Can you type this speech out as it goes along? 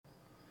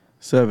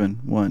7,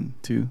 1,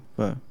 2,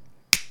 5.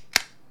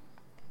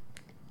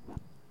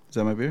 Is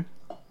that my beer?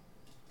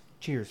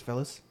 Cheers,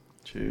 fellas.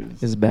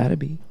 Cheers. It's about to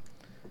be.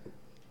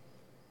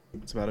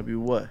 It's about to be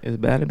what? It's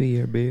about to be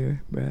your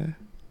beer, bruh.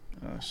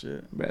 Oh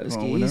shit. Bruh,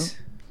 Come on, Winnow. skis.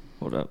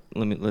 Hold up.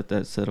 Let me let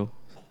that settle.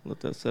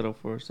 Let that settle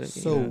for a second.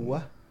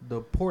 So,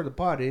 the pour of the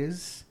pot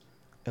is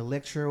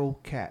Electro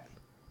Cat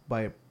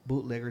by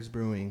Bootleggers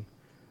Brewing.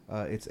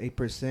 It's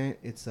 8%.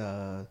 It's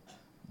a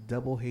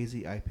double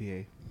hazy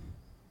IPA.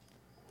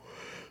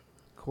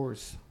 Of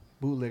course,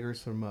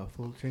 Bootleggers from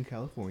Fullerton,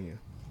 California,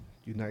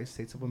 United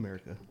States of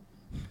America.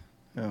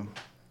 Yeah.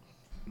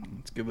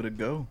 Let's give it a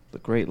go. The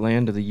great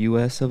land of the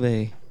U.S. of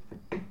A.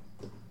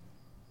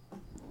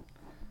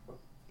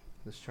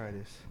 Let's try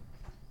this.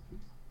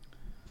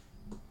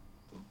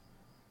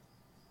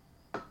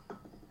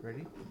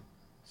 Ready?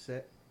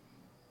 Set.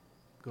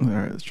 Go. All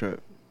right, let's try it.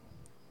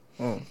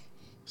 Oh,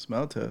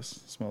 smell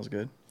test. Smells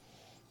good.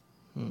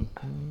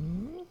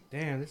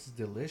 Damn, this is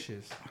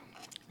delicious.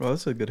 Well,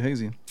 that's a good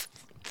hazy.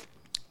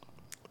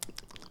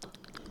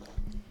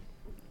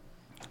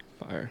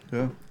 Fire.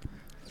 Yeah.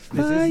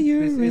 This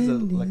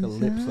is like a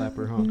lip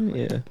slapper, huh?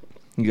 Yeah.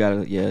 You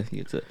gotta,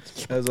 it's a.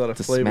 Has a lot of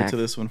It's a flavor smack. to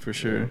this one for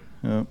sure.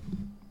 Yeah.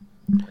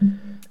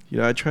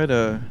 Yeah, I tried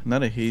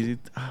not a hazy.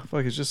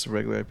 Fuck, it's just a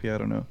regular IPA. I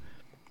don't know.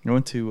 I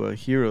went to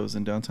Heroes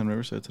in downtown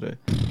Riverside today,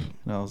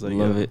 and I was like,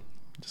 Love "Yo, it.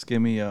 Just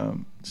give me your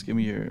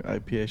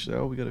IPA." She's like,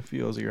 "Oh, we got a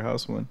few." I was like, "Your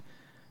house one."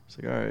 It's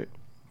like, "All right,"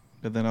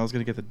 but then I was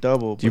gonna get the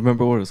double. Do you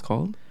remember what it was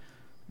called?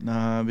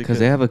 Nah, Because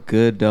they have a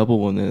good double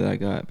one that I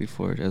got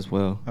before as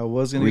well. I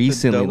was gonna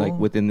Recently, get the like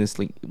double. within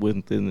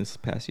this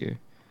past year.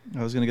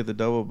 I was gonna get the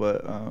double,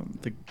 but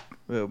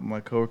my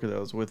coworker that I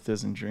was with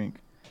doesn't drink.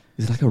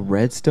 Is it like a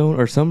Redstone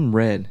or some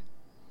red?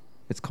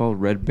 It's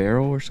called Red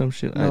Barrel or some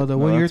shit. No, the no,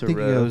 one you're that's a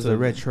thinking red- of is that's the a-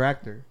 Red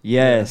Tractor,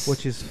 Yes.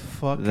 which is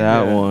fucking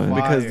That one.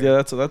 Because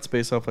fire. that's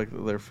based off like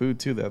their food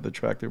too. They have the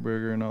Tractor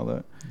Burger and all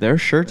that. Their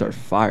shirts Yeah. are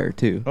fire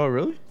too. Oh,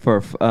 really?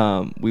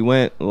 We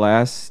went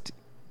last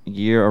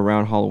year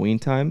around Halloween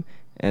time,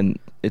 and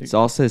it's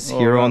all says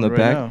Hero on the right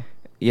back. now.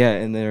 Yeah,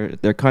 and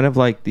they're kind of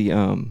like the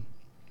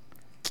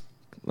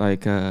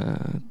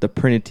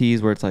printed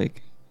tees where it's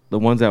like the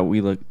ones that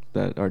we look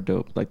that are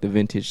dope, like the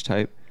vintage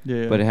type.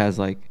 Yeah. But it has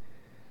like,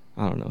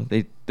 I don't know,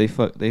 they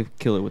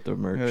kill it with their I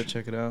gotta merch.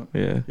 check it out.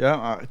 Yeah.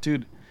 Yeah,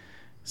 dude.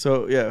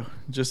 So yeah,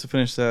 just to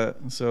finish that.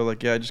 So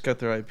like, yeah, I just got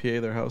their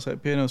IPA, their house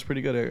IPA, and it was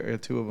pretty good. I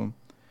got two of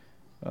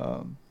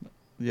them.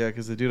 Yeah,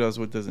 because the dude I was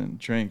with doesn't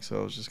drink, so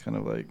I was just kind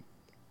of like,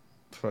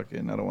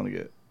 fucking, I don't want to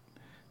get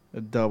a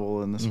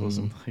double, and this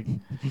wasn't like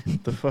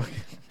the fuck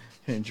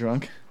getting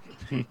drunk.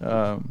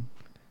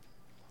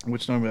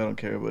 Which normally I don't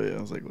care, but yeah,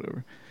 I was like,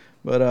 whatever.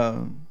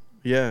 But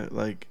yeah,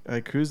 like I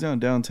cruised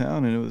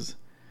downtown, and it's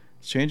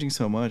changing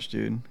so much,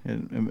 dude,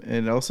 and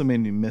it also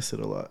made me miss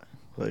it a lot.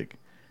 Like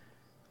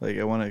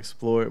I want to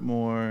explore it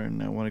more,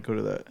 and I want to go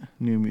to that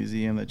new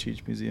museum, that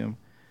Cheech Museum.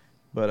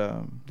 But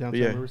Downtown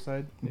yeah,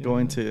 Riverside.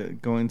 going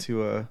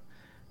to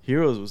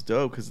Heroes was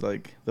dope because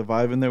like the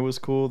vibe in there was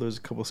cool. There's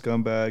a couple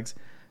scumbags,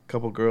 a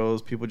couple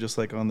girls, people just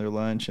like on their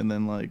lunch, and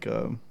then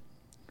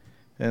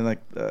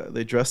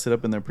they dressed it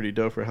up and they're pretty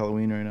dope for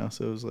Halloween right now.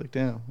 So it was like,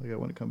 damn, like I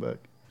want to come back,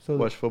 So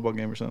watch a football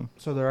game or something.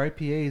 So their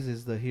IPAs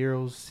is the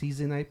Heroes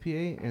Season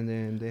IPA, and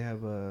then they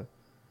have a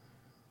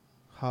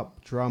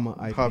Hop Drama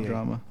IPA. Hop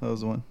Drama, that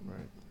was the one.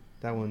 Right.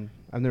 That one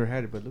I've never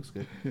had it, but it looks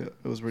good. Yeah,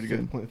 it was pretty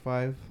good.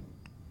 7.5.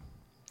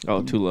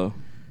 Oh, too low.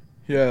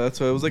 Yeah, that's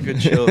why it was like a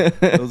chill.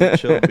 It was a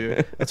chill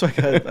beer. That's why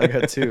I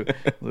got two.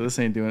 This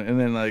ain't doing it. And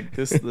then like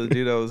the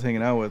dude I was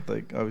hanging out with,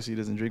 like obviously he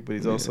doesn't drink, but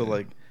he's also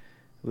like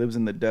lives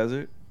in the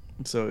desert.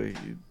 So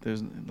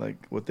there's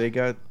like what they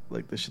got,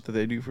 like the shit that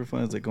they do for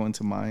fun is like going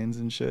to mines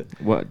and shit.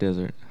 What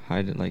desert?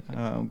 Hide it like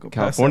Go past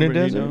California San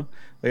Bernardino, desert?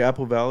 like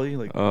Apple Valley,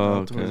 like Oh,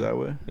 towards okay. that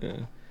way. Yeah.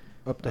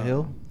 Up the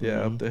hill. Yeah,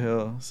 Mhm. up the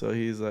hill. So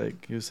he was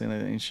saying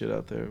that ain't shit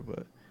out there,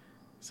 but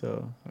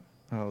so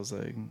I was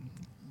like,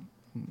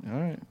 all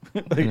right.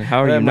 Like,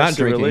 How are that you much not to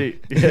drinking?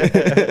 relate.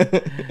 Yeah.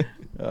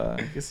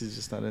 I guess he's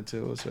just not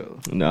into it. So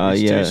Nah,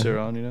 he's yeah. chased her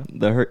on, you know.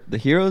 The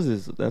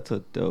Heroes that's a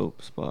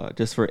dope spot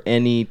just for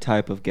any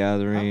type of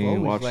gathering.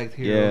 I've always liked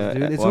Heroes,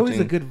 dude. It's always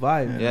a good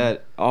vibe. Yeah,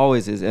 it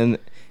always is. And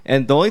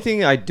the only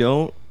thing I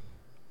don't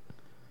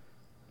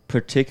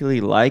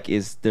particularly like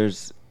is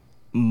there's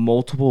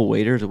multiple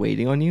waiters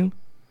waiting on you.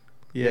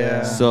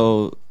 Yeah.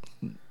 So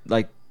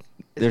like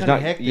there's kinda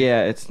not hectic.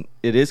 yeah,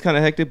 it is kind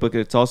of hectic, but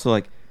it's also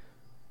like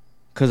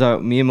cuz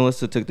me and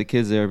Melissa took the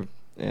kids there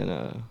and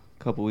a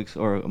couple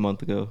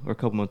months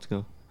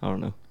ago. I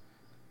don't know.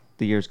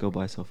 The years go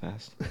by so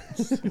fast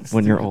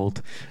when you're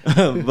old.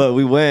 But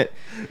we went,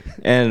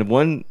 and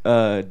one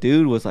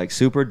dude was like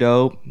super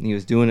dope. He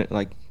was doing it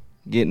like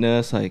getting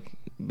us like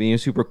being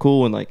super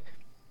cool and like.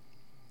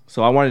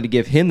 So I wanted to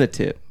give him the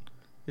tip,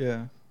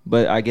 Yeah.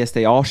 but I guess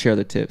they all share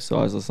the tip. So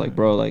I was just like,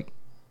 bro, like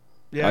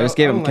Yeah, I just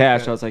gave him don't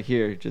cash. Like I was like,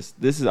 here, just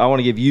I want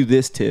to give you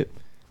this tip,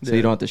 so Yeah.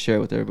 you don't have to share it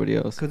with everybody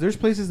else. Because there's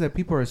places that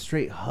people are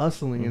straight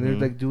hustling and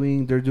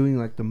Mhm. they're doing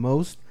like the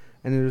most,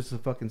 and there's a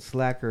fucking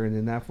slacker, and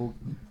then that fool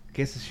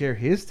gets to share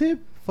his tip.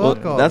 Well,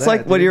 Fuck all that's that,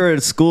 like when dude. you're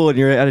at school and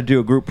you're had to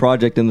do a group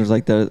project and there's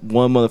like the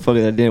one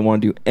motherfucker that didn't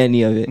want to do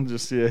any of it.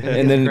 Just yeah.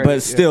 And then, Great,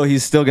 but still,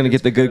 he's still gonna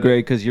get the good credit.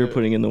 grade because you're Yeah.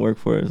 putting in the work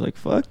for it. It's like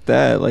fuck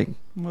that. Like,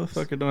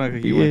 Motherfucker, don't act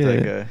like you weren't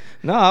that guy.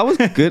 no, I was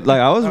good. Like,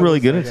 I was I really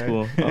was good in that guy.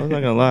 school. I was not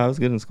gonna lie, I was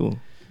good in school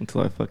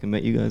until I fucking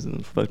met you guys and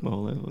then fucked my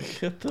whole life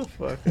up. Get the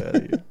fuck out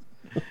of here.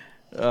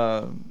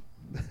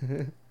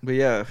 But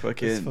yeah, It's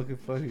fucking. fucking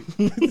funny.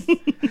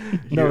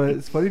 No,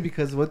 it's funny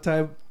because one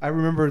time I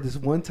remember this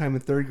one time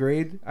in 3rd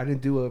grade, I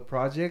didn't do a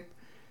project,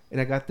 and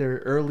I got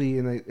there early,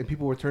 and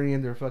people were turning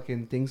in their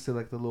fucking things to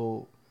like the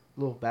little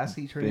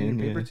basket you turn in your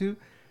Bin, paper yeah. to.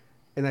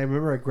 And I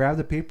remember I grabbed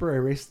the paper, I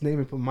erased the name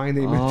and put my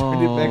name and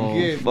turned it back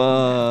in. It's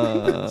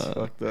Fuck.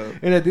 fucked up.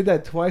 And I did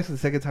that twice. The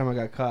second time I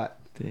got caught.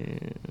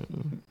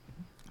 Damn.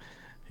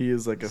 He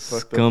is like a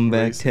fucked up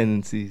Scumbag racist.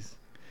 tendencies.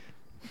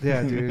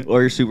 Yeah, dude.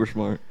 Or you're super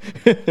smart.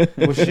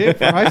 Well, shit.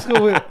 For high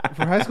school,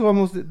 I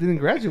almost didn't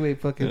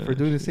graduate. Fucking for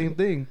doing the same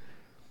thing.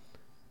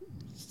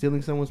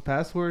 Stealing someone's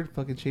password.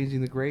 Fucking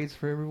changing the grades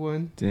for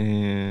everyone.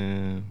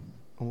 Damn.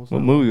 Almost. What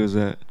not- movie was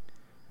that?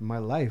 My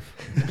life.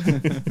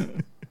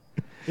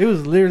 It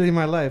was literally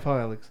my life, huh,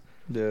 Alex?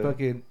 Yeah.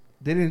 Fucking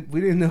we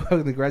didn't know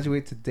how to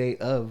graduate the day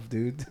of,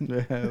 dude.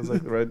 Yeah, it was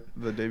like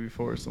the day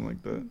before or something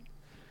like that.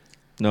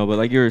 No, but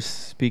like you were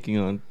speaking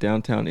on,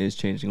 downtown is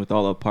changing with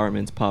all the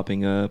apartments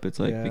popping up. It's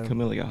like Yeah.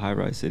 becoming like a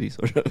high-rise city,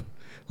 sort of.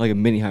 Like a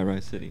mini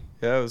high-rise city.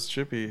 Yeah, it was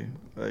trippy.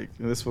 Like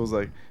this was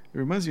like it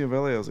reminds you of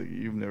LA. I was like,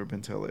 you've never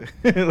been to LA.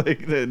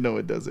 Like no,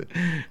 it doesn't.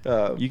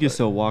 You can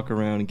still walk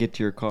around and get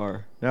to your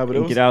car. No, but and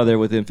it was, get out of there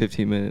within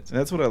 15 minutes. and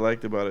that's what I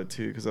liked about it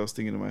too, because I was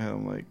thinking in my head,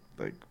 I'm like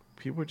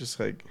people are just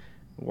like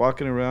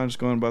walking around, just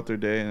going about their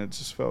day, and it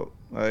just felt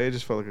like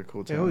a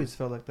cool It town. always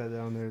felt like that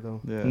down there, though.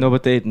 Yeah. No,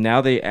 but they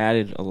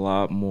added a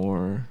lot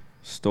more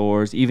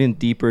stores, even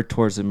deeper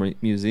towards the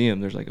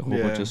museum. There's like a whole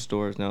bunch Yeah. of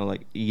stores now,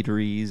 like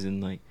eateries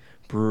and like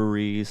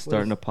breweries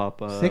starting to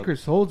pop up. Sacred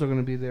Souls are going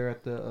to be there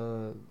at the.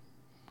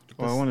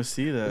 Oh, I want to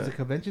see Is it that.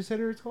 convention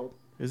center? It's called.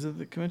 Is it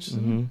the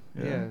convention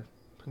Mhm. center?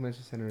 Yeah,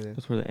 convention center. Then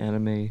That's where the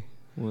anime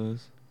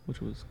was,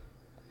 which was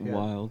Yeah,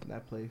 wild.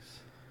 that place.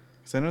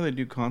 Because I know they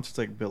do concerts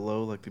like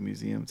below like the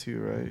museum too,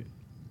 right?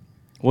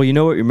 Well, you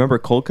know what? Remember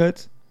Cold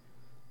Cuts?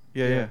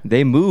 Yeah, Yeah. yeah.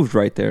 They moved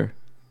right there.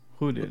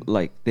 Who did?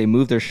 Like they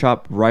moved their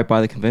shop right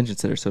by the convention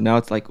center, so now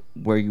it's like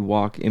where you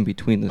walk in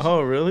between the.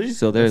 Oh, really?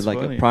 So there's That's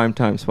like funny. a prime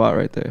time spot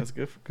right there. That's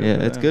good for Yeah,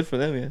 for it's them. good for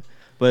them. Yeah,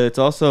 but it's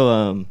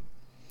also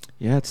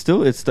yeah,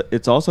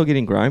 it's also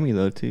getting grimy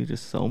though too.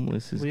 Just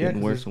homeless is Well, yeah, getting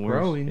 'cause worse it's and worse.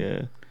 growing.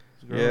 Yeah,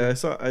 It's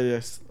growing.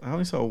 Yeah, I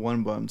only saw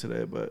one bum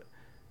today, but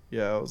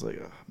yeah, I was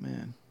like, oh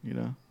man, you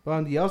know. But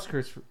on the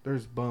outskirts,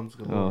 there's bums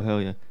galore. oh hell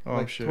yeah. Oh,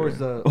 like I'm sure. towards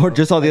the Or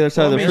just on the like, other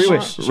side of the I mean,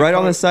 freeway, Chicago- right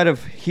on the side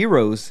of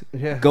Heroes,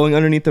 Yeah. going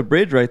underneath the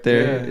bridge right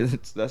there. Yeah.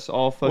 That's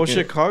all fucking. Well,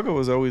 Chicago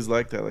was always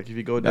like that. Like if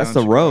you go down That's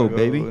the road, Chicago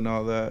baby. and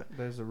all that.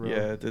 There's a road.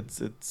 Yeah,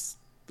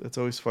 it's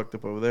always fucked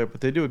up over there. But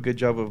they do a good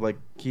job of like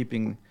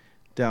keeping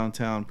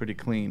downtown pretty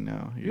clean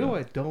now. You know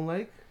what I don't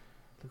like?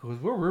 Because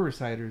we're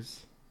Riversiders.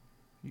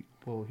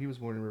 Well, he was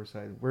born in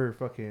Riverside.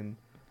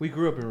 We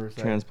grew up in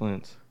Riverside.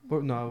 transplants. We're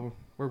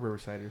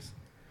Riversiders.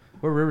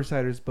 We're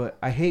Riversiders, but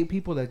I hate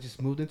people that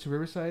just moved into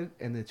Riverside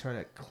and they try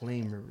to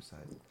claim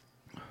Riverside.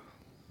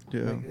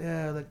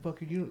 Yeah. Like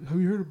fucking you.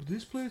 Have you heard of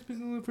this place? Been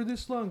going for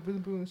this long?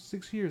 Been for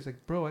 6 years.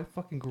 Like, bro, I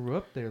fucking grew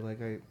up there.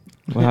 Like, I.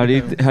 Well, how do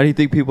you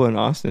think people in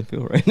Austin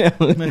feel right now?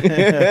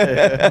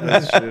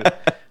 That's true.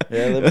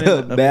 Yeah, living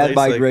in a Bad place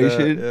like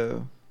migration.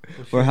 that,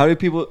 Or how do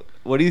people?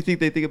 What do you think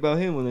they think about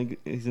him when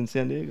he's in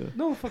San Diego?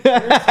 No fucking.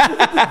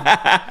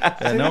 yeah.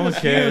 San No one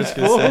Diego's cares huge,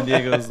 because fool. San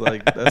Diego's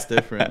like that's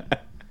different.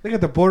 They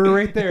got the border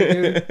right there,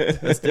 dude.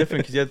 That's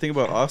different because you have to think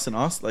about Austin.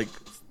 Austin,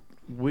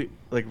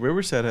 like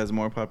Riverside has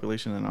more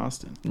population than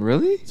Austin.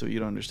 Really? So you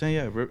don't understand.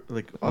 Yeah,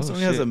 like Oh, Austin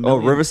only has shit. a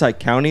million. Riverside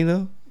County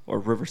though, or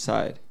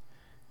Riverside?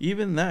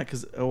 Even that,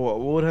 because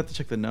we'll have to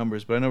check the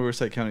numbers, but I know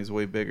Riverside County is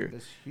way bigger.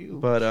 That's huge.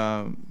 But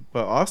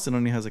Austin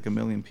only has like 1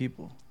 million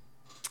people.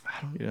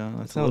 You know,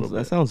 that's a little bit.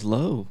 That sounds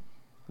low.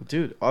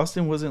 Dude,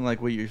 Austin wasn't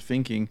like what you're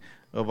thinking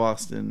of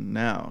Austin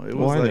now. It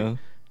Well, was I like know.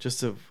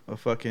 just a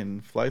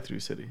fucking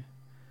fly-through city.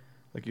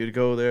 Like you'd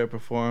go there,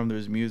 perform.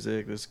 There's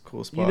music. There's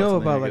cool spots. you know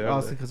and then about you like get out of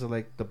Austin because of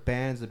like the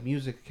bands, the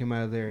music came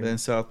out of there. there. Then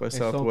South by and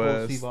Stone Cold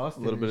Southwest, Steve a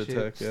Austin little bit and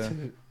of tech.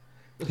 shit.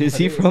 Yeah, Is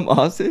he from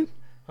Austin?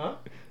 Huh?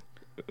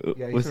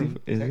 Yeah, Was he's from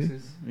is he?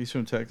 Texas. he's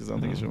from Texas. I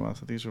don't think he's Oh. from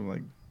Austin. I think he's from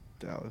like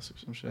Dallas or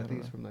some shit. I I think don't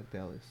he's know. from like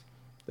Dallas.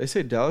 They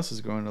say Dallas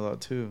is growing a lot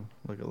too,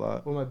 like a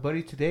lot. Well, my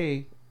buddy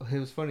today, it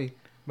was funny.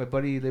 My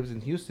buddy lives in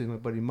Houston. My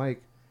buddy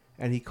Mike,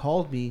 and he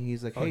called me.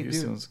 He's like, Oh, "Hey,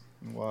 Houston's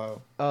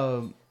wow.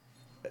 dude,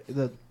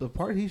 the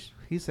part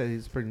he said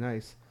he's pretty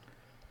nice,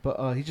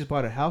 but he just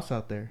bought a house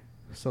out there,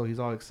 so he's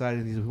all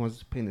excited. He wants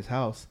to paint his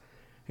house.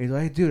 And he's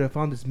like, "Hey, dude, I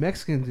found this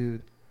Mexican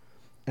dude,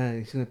 and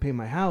he's gonna paint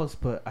my house,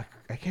 but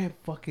I can't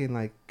fucking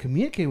like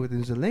communicate with him.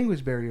 There's a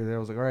language barrier there." I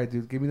was like, "All right,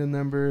 dude, give me the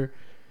number."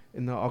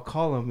 And I'll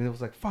call him, and it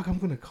was like, "Fuck, I'm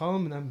gonna call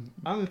him," and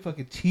I'm in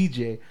fucking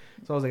TJ.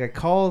 So I was like, I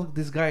called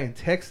this guy in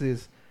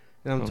Texas,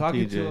 and I'm Oh,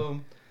 talking TJ. to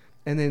him,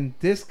 and then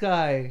this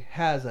guy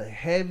has a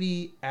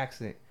heavy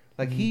accent,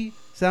 Like he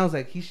sounds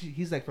like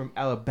he's like from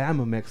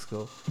Alabama,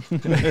 Mexico.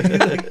 He's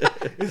like,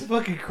 it's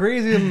fucking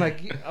crazy. I'm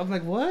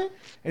like, what?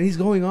 And he's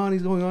going on,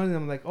 and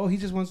I'm like, oh, he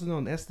just wants to know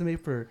an estimate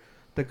for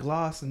the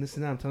gloss and this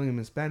and that. I'm telling him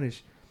in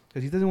Spanish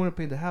because he doesn't want to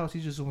paint the house. He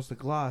just wants the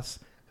gloss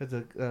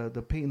because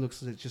the paint looks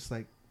just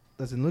like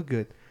doesn't look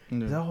good. Yeah.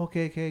 He's like, oh,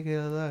 okay,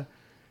 blah, blah.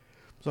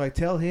 So I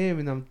tell him,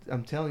 and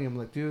I'm telling him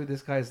like, dude,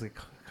 this guy's like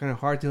kind of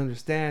hard to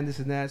understand, this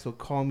and that. So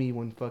call me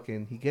when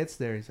fucking he gets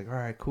there. He's like, all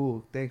right,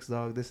 cool, thanks,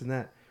 dog, this and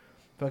that.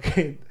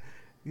 Fucking,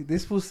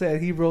 this fool said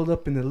he rolled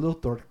up in a little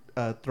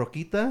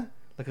troquita,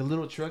 like a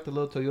little truck, the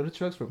little Toyota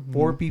trucks for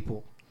 4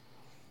 people,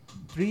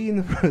 3 in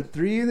the front,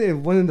 3 in there,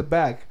 and 1 in the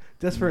back,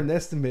 just for an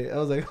estimate. I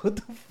was like, what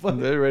the fuck?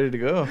 They're ready to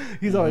go.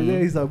 He's all there.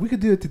 He's like, we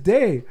could do it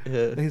today. Yeah.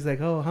 And he's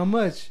like, oh, how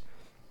much?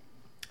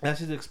 That's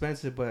just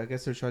expensive, but I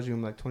guess they're charging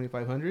him like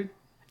 $2,500,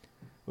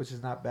 which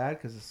is not bad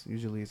because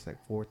usually it's like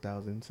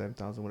 4,000,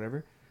 7,000,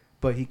 whatever.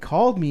 But he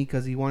called me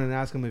because he wanted to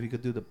ask him if he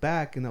could do the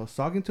back, and I was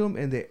talking to him,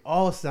 and they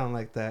all sound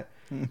like that.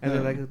 And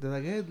they're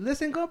like, hey,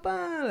 listen,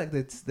 compa, like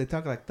they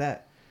talk like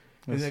that.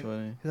 That's like,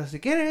 funny. He's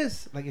like, get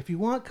it, like if you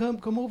want,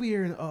 come over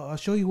here, and I'll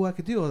show you what I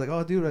could do. I was like,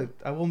 oh, dude,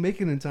 I won't make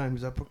it in time.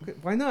 He's like,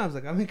 why not? I was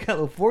like, I'm in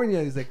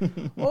California. He's like,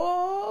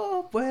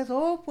 oh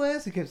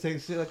pues. He kept saying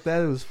shit like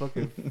that. It was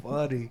fucking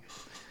funny.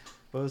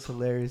 But it was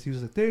hilarious. He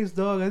was like, thanks,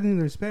 dog. I didn't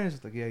learn Spanish. I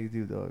was like, yeah, you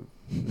do, dog.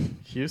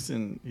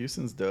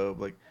 Houston's dope.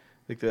 Like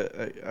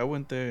that. I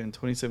went there in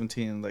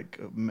 2017. Like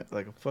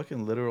a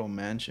fucking literal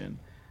mansion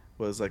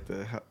was like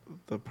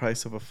the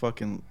price of a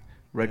fucking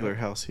regular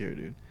house here,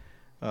 dude.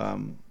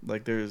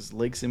 Like there's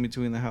lakes in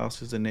between the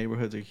houses. The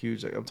neighborhoods are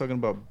huge. Like I'm talking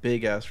about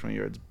big ass front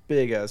yards,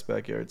 big ass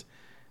backyards,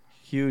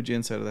 huge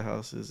inside of the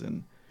houses,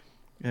 and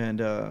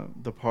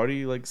the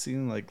party like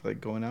scene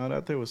like going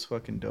out there was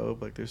fucking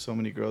dope. Like there's so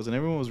many girls and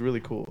everyone was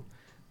really cool.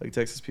 Like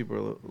Texas people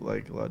are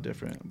like a lot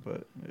different,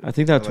 but I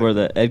think that's where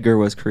the Edgar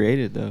was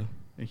created, though.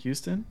 In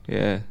Houston.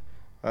 Yeah,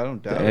 I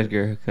don't doubt the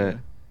Edgar cut. Yeah.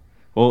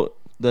 Well,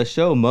 the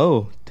show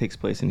Mo takes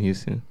place in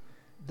Houston.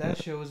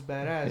 That show was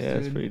badass, Yeah,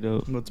 dude. it's pretty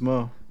dope. What's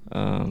Mo?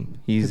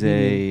 He's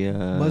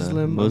Comedian. a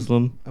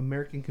Muslim.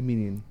 American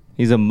comedian.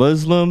 He's a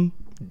Muslim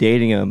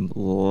dating a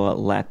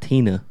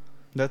Latina.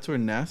 That's where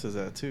NASA's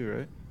at too,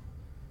 right?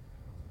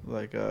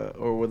 Like,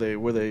 or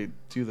where they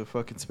do the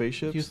fucking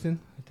spaceships? Houston,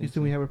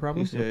 we have a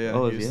problem. Yeah,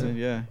 Oh, Houston,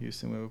 yeah.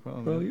 Houston, we have a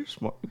problem. Bro, you're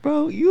smart.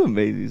 Bro, you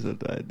amazing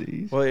sometimes,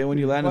 dude. Well, and when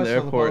you land in the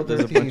Watch airport, Apollo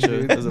there's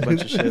 13, a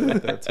bunch of shit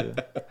like that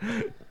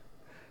too.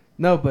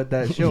 No, but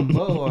that show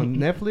Mo on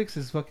Netflix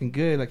is fucking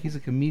good. Like he's a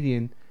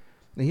comedian,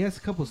 and he has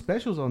a couple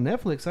specials on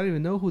Netflix. I don't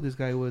even know who this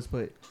guy was,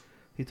 but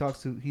he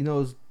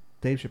knows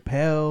Dave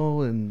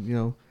Chappelle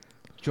and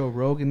Joe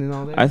Rogan and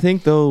all that. I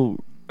think though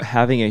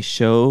having a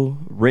show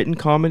written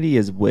comedy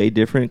is way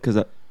different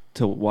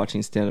to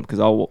watching stand up, because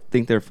I'll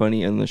think they're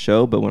funny in the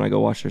show, but when I go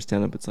watch their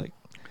stand up, it's like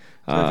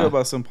I feel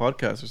about some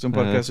podcasters. Some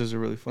podcasters are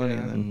really funny, Yeah.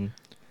 and then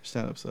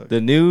stand up sucks.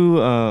 the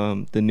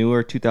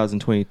newer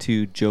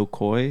 2022 Joe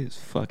Coy is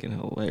fucking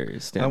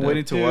hilarious. Stand-up. I'm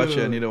waiting to watch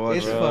it. I need to watch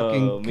It's it.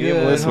 fucking Me and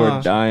good, Melissa huh?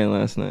 were dying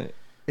last night.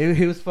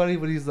 It was funny,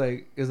 but he's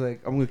like, I'm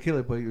gonna kill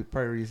it, but you've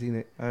probably already seen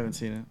it. I haven't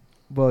seen it.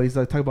 Well, he's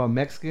like talking about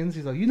Mexicans.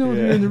 He's like, you're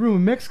Yeah. in the room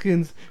with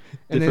Mexicans.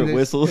 Different there's-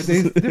 whistles.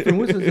 there's different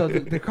whistles. So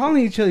they're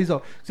calling each other. He's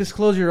like, just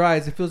close your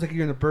eyes. It feels like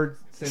you're in a bird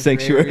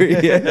Sanctuary.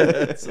 Yeah.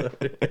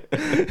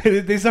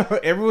 And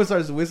everyone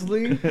starts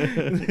whistling.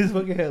 It's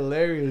fucking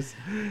hilarious.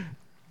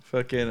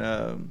 Fucking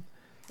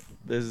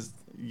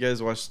you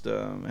guys watched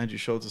Andrew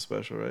Schultz's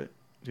special, right?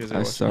 You guys ever I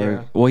watched it? started.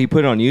 Yeah. Well, he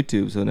put it on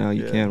YouTube, so now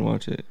you Yeah. can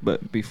watch it.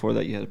 But before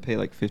that, you had to pay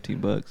like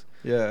 $15.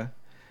 Yeah,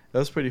 that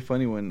was pretty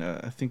funny. When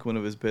I think one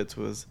of his bits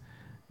was,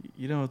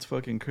 what's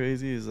fucking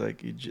crazy is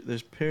like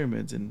there's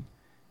pyramids in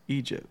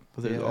Egypt,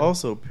 but there's Yeah.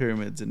 also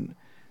pyramids in.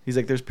 He's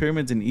like, there's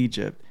pyramids in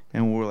Egypt,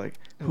 and we're like,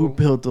 who Well,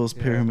 built those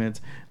yeah. pyramids?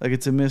 Like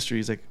it's a mystery.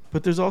 He's like,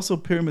 but there's also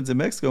pyramids in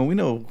Mexico, and we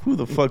know who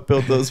the fuck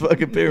built those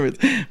fucking pyramids.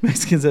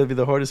 Mexicans have to be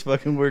the hardest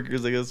fucking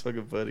workers. Like that's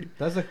fucking funny.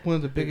 That's like one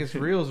of the biggest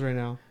reels right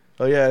now.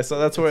 Oh yeah, so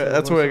that's where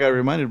That's I got awesome.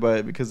 reminded by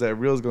it, because that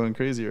reel's going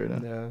crazy right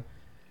now. Yeah.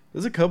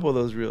 There's a couple of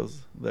those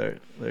reels that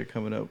are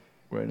coming up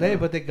right now.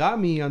 But they got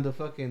me on the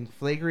fucking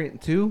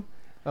Flagrant 2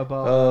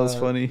 about. Oh, that's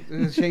funny.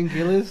 Shane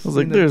Gillis. I was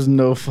like, there's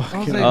no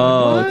fucking. like,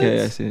 Oh, what?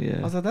 okay, I see. Yeah.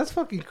 I was like, that's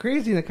fucking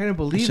crazy, and I kind of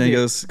believed Shane it.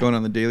 Gillis going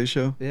on the Daily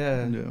Show.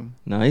 Yeah.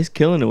 No, he's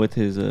killing it with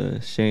his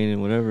Shane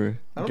and whatever.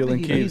 I don't Gillen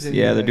think he Keys. needs any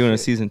Yeah, of they're that doing a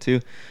shit. season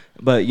 2.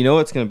 But you know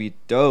what's gonna be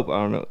dope?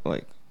 I don't know,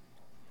 like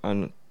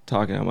I'm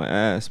talking out my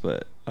ass,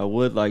 but I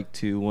would like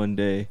to one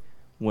day,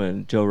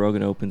 when Joe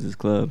Rogan opens his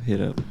club, hit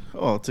up,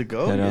 Oh, to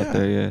go. head Yeah. out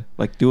there, yeah,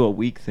 like do a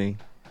week thing.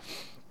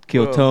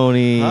 Kill Bro,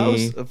 Tony.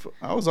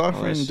 I was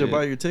offering to shit.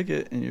 buy your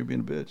ticket, and you're being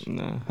a bitch.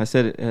 No, I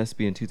said it has to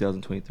be in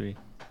 2023.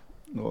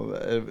 Well,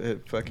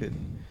 it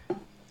fucking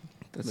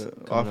That's the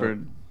coming offer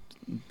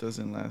up.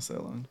 doesn't last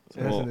that long.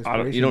 That's Well, an you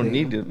expiration don't date.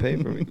 need to pay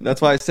for me. That's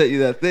why I sent you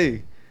that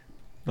thing.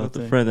 About What the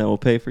thing? friend that will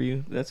pay for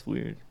you. That's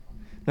weird.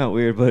 Not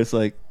weird, but it's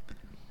like.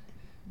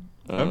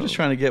 I'm just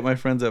trying to get my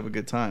friends to have a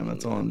good time.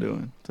 That's all I'm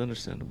doing. It's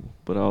understandable,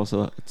 but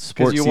also it's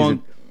sports you season.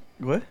 won't-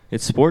 What?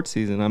 It's sports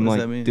season. I'm What does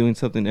like that mean? doing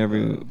something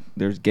every.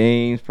 There's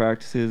games,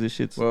 practices. This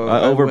shit's. Well,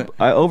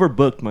 I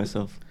overbooked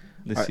myself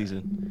this I-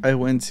 season. I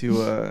went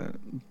to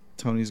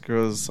Tony's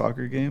girls'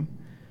 soccer game,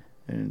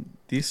 and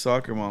these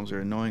soccer moms are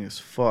annoying as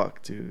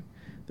fuck, dude.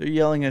 They're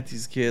yelling at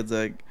these kids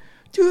like,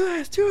 "Do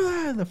this, do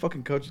that," and the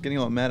fucking coach is getting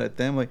all mad at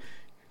them, like,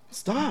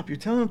 "Stop! You're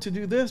telling them to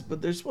do this,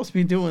 but they're supposed to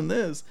be doing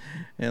this,"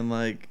 and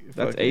like,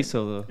 That's fucking-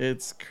 ASO though.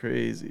 It's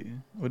crazy.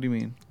 What do you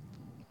mean?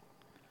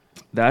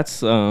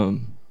 That's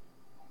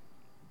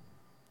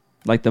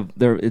like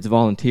it's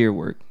volunteer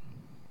work,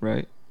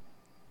 right?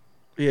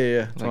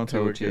 Yeah, Like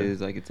volunteer work, yeah.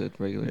 coaches, like it's a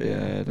regular Yeah,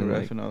 dad the and ref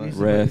like and all that. He's,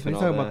 ref he's and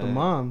all talking about the that.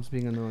 moms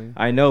being annoying.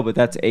 I know, but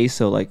that's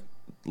ASO. Like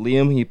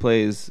Liam, he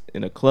plays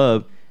in a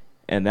club,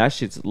 and that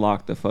shit's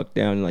locked the fuck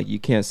down. Like you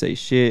can't say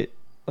shit.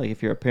 Like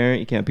if you're a parent,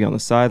 you can't be on the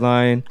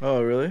sideline.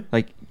 Oh, really?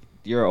 Like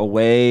you're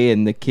away,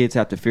 and the kids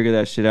have to figure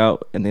that shit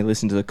out, and they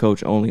listen to the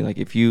coach only. Like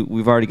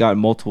we've already gotten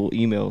multiple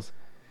emails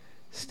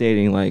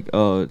stating like,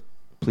 oh,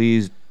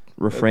 please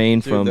refrain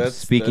Dude, from that's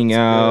speaking good,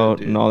 out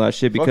dude. and all that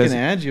shit because fucking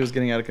Angie was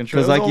getting out of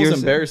control. 'cause, It was like, almost you're s-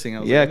 embarrassing. I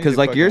was yeah, I need 'cause, to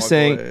like, fucking you're walk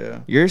saying- away, yeah.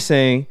 you're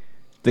saying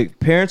the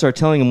parents are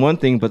telling him one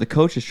thing, but the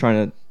coach is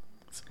trying to.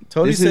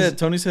 Tony This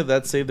is- said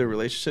that saved their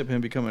relationship, him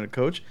becoming a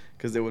coach,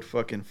 because they would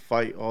fucking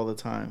fight all the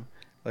time,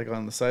 like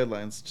on the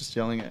sidelines, just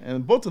yelling at.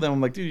 And both of them, I'm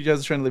like, dude, you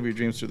guys are trying to live your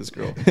dreams through this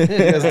girl. You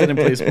guys didn't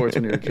play sports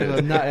when you were a You're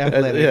kid. not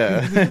athletic.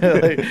 Yeah,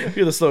 like,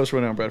 you're the slowest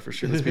runner on Bradford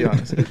Street. Let's be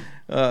honest.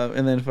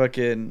 And then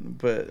fucking,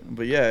 but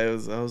yeah, it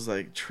was. I was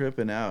like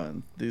tripping out,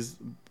 and these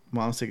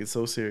moms take it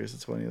so serious.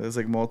 It's funny. There's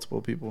like multiple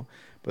people,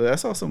 but I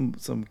saw some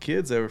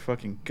kids that were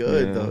fucking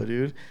good Yeah. though,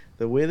 dude.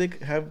 The way they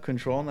have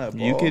control on that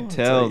ball, You could it's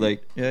tell,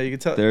 like, yeah, you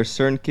could tell. There are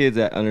certain kids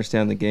that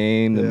understand the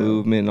game, the Yeah.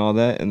 movement, and all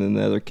that, and then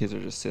the other kids are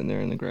just sitting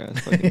there in the grass,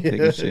 fucking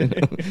taking shit.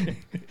 You're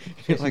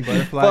Chasing like,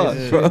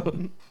 butterflies, fuck,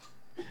 bro.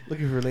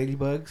 looking for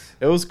ladybugs.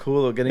 It was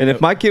cool though. Getting And up-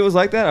 if my kid was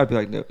like that, I'd be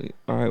like, no,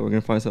 all right, we're gonna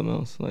find something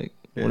else. Like,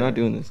 Yeah. we're not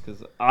doing this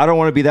because I don't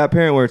want to be that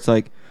parent where it's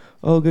like,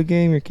 oh, good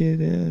game, your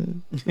kid.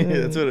 Yeah, yeah,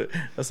 that's what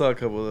I saw a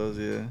couple of those.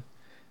 Yeah,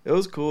 it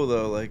was cool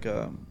though. Like,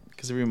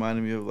 because it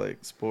reminded me of like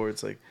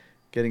sports, like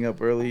getting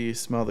up early, you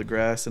smell the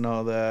grass and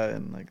all that,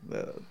 and like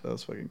that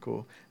was fucking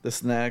cool. The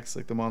snacks,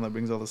 like the mom that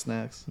brings all the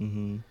snacks.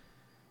 Mm-hmm.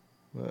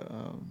 But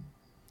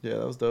yeah,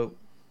 that was dope.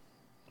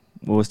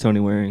 What was Tony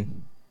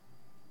wearing?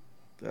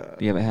 Do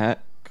you have a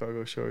hat?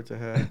 Cargo shorts, a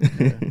hat.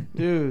 Yeah.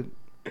 Dude,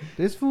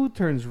 this food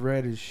turns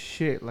red as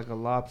shit like a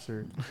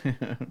lobster.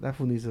 That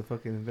food needs to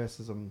fucking invest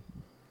in some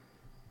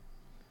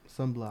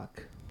sunblock.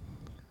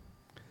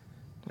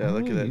 Yeah,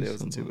 lucky Oh, that use day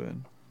wasn't too some- bad.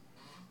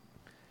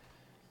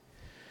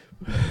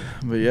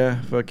 But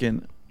yeah,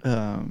 fucking.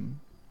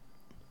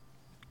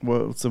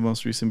 What's the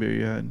most recent beer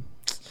you had?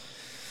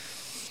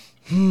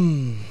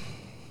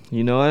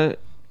 You know what?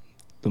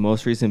 The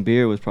most recent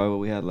beer was probably what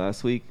we had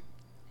last week,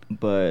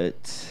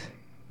 but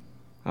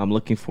I'm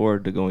looking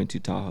forward to going to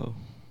Tahoe.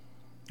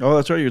 Oh,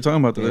 that's right. You were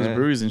talking about that. Yeah. There's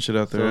breweries and shit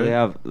out there. So right? they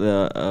have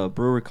the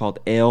brewery called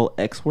Ale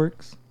X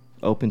Works,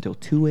 open till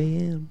 2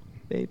 a.m.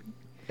 Baby.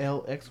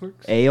 LX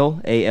Works?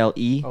 Ale ALE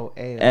Oh,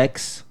 A.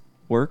 X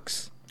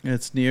Works.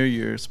 It's near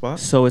your spot.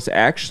 So it's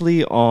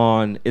actually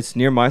it's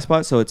near my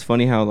spot. So it's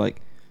funny how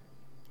like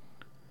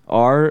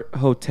our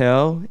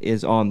hotel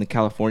is on the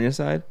California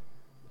side,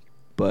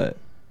 but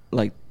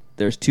like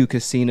there's 2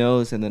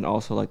 casinos and then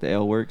also like the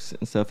Ale Works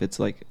and stuff. It's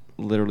like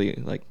literally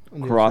like On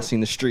the other crossing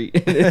the street.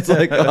 It's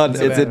like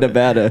it's in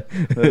Nevada.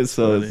 That's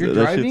So funny. You're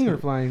that driving shit's- or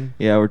flying?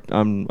 Yeah,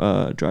 I'm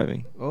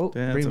driving. Oh,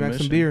 Damn, bring it's a back some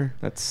mission. beer.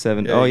 That's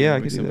 7. Yeah, Oh you yeah, can I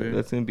make could do some that. beer.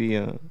 That's gonna be You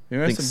I want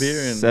think some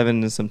beer and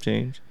 7 and some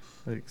change.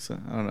 like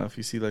I don't know if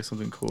you see like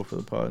something cool for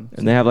the pod.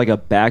 And they have like a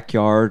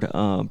backyard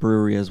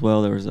brewery as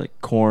well. There was like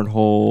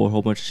cornhole, a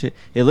whole bunch of shit.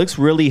 It looks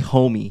really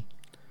homey.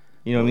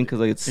 You know what I mean? Because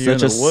like it's You're in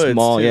such a the woods,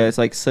 small, too. yeah, it's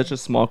like such a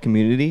small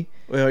community.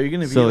 Wait, are you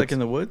gonna be So like it's- in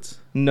the woods?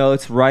 No,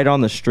 it's right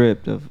on the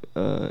strip of.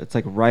 It's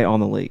like right on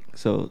the lake.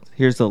 So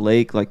here's the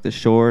lake, like the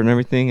shore and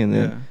everything, and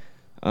then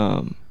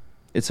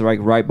it's like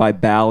right by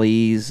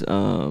Bally's.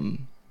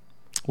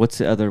 What's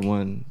the other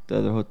one? The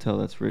other hotel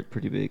that's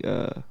pretty big.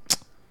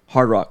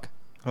 Hard Rock.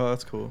 Oh,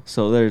 that's cool.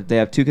 So they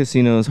have 2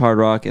 casinos, Hard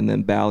Rock and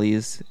then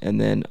Bally's, and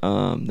then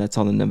that's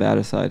on the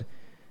Nevada side.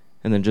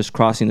 And then just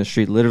crossing the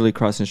street, literally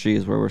crossing the street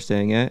is where we're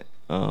staying at.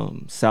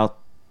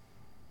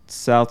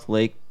 South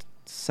Lake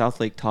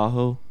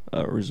Tahoe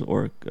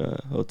resort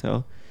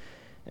hotel.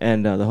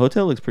 And the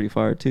hotel looks pretty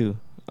fire too.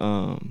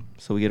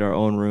 So we get our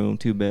own room,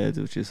 2 beds,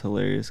 which is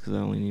hilarious because I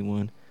only need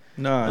one.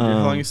 Nah, dude,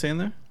 how long you staying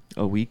there?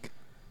 A week.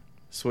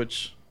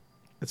 Switch.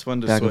 It's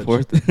fun to Back switch. and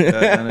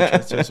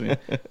forth. Trust me.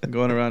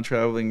 Going around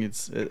traveling,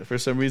 for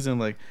some reason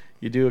like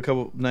you do a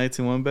couple nights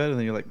in one bed and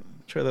then you're like,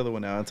 try the other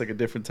one out. It's like a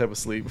different type of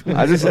sleep.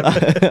 I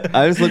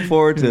just look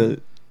forward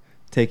to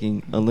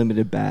taking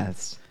unlimited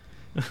baths.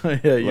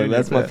 Yeah, you Like,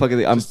 that's my fucking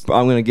thing. I'm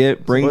gonna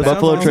bring Well, it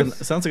Buffalo sounds,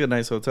 Trace. it sounds like a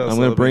nice hotel. I'm so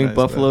gonna it'll be bring nice,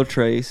 Buffalo but-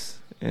 Trace,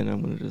 and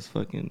I'm gonna just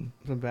fucking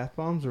Some bath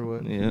bombs or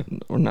what? yeah,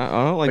 or not.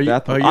 I don't like Are you-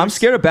 bath are bombs. you I'm ex-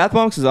 scared of bath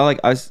bombs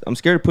because I'm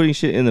scared of putting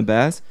shit in the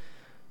baths.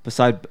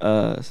 Beside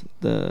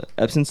the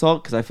Epsom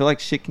salt, because I feel like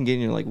shit can get in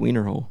your like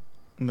wiener hole.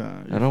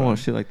 Nah, I don't want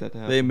shit like that to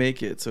happen. They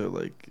make it so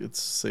like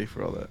it's safe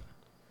for all that.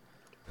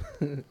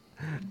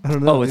 I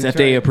don't know. Oh, it's They FDA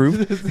try-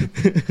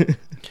 approved.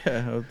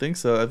 Yeah, I would think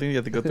so. I think you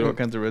have to go through all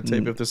kinds of red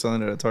tape if they're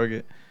selling it at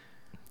Target.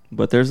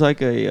 But there's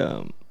like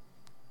a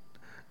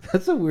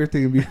That's a weird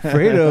thing to be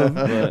afraid of.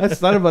 I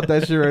just thought about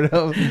that shit right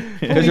now.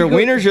 because your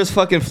wiener's just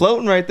fucking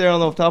floating right there on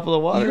the top of the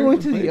water. You go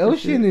into the Like,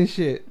 ocean and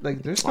shit.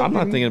 Like there's. I'm not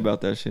something- thinking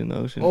about that shit in the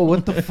ocean. Oh,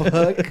 what the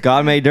fuck?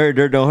 God made dirt,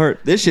 dirt don't hurt.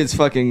 This shit's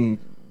fucking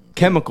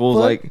chemicals,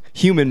 What? like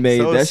human made.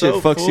 So that it's shit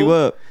soap, fucks you fool?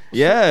 up.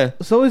 Yeah.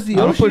 So is the I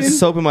don't ocean. put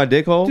soap in my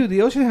dick hole. Dude,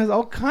 the ocean has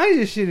all kinds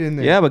of shit in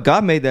there. Yeah, but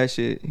God made that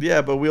shit.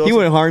 Yeah, but we He also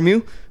wouldn't harm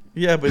you.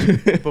 yeah,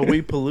 but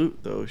we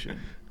pollute the ocean.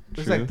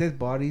 There's True. like dead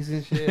bodies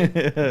and shit.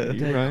 Yeah,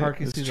 Dead right.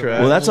 carcasses. it's of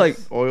trash. Well, that's like-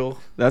 oil.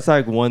 That's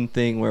like one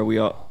thing where we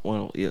all,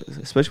 well, yeah,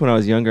 especially when I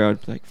was younger,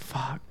 I'd be like,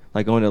 fuck,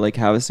 like going to Lake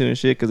Havasu and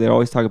shit, because they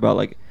always talk about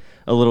like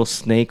a little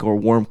snake or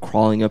worm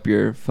crawling up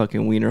your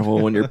fucking wiener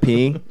hole when you're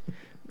peeing.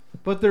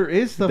 But there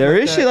is stuff. There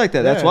like is that. shit like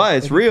that. That's why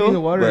it's If you pee in real, the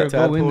water, but it'll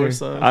go in Tadpole there. or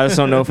something. I just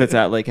don't know if it's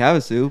at Lake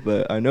Havasu,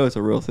 but I know it's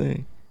a real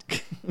thing.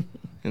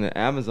 In the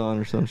Amazon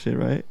or some shit,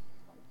 right?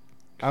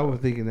 I was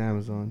thinking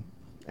Amazon.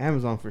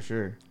 Amazon for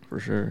sure. For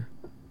sure.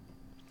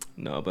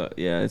 No, but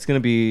yeah, it's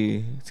gonna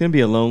be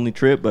a lonely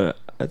trip, but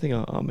I think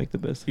I'll make the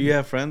best. of Do it. you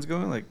have friends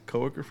going, like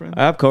coworker friends?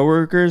 I have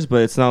coworkers,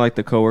 but it's not like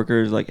the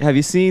coworkers. Like, have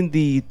you seen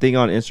the thing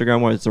on Instagram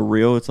where it's a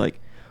reel? It's like,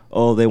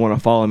 oh, they want to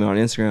follow me on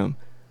Instagram,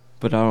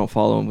 but I don't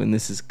follow them, and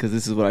this is because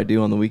this is what I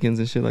do on the weekends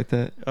and shit like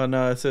that. Oh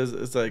no, it says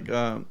it's like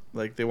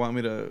they want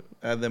me to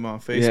add them on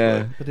Facebook.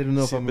 Yeah. But they don't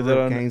know if See, I'm a but they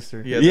real don't-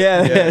 gangster. Yeah,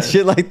 Yeah,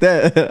 shit like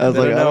that. I was They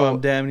like, don't I know don't.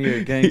 I'm damn near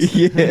a gangster.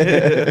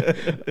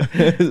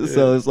 Yeah.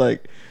 So it's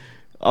like,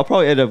 I'll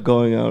probably end up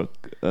going out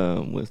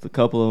with a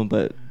couple of them,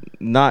 but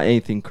not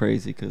anything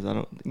crazy because I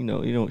don't,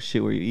 you don't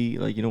shit where you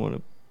eat. Like, you don't want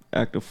to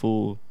act a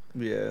fool.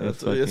 Yeah, That's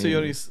that's what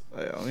you fucking-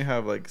 I only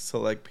have like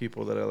select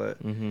people that I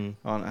let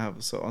Mm-hmm.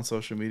 on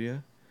social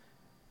media.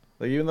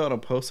 Like even though I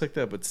don't post like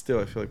that, but still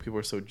I feel like people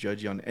are so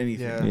judgy on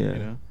anything. Yeah. Yeah. You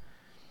know,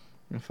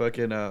 and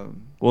fucking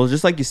Well,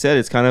 just like you said,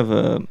 it's kind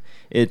of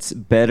it's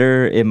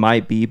better. It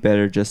might be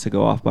better just to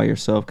go off by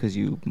yourself because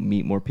you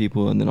meet more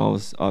people, and then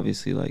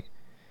obviously like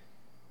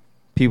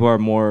people are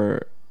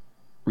more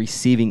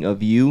receiving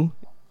of you.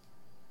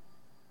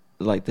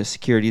 Like the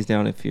security's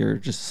down if you're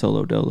just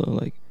solo dolo,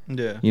 like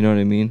yeah. you know what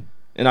I mean.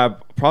 And I'm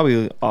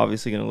probably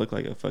obviously gonna look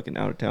like a fucking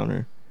out of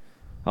towner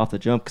off the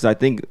jump because I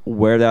think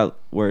where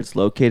it's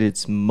located,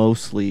 it's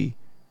mostly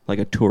like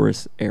a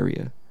tourist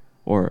area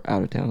or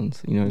out of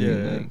towns. You know what I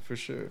mean? Yeah, Like, for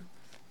sure,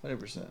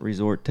 100%.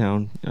 resort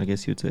town, I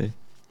guess you'd say.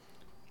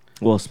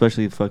 Well,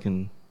 especially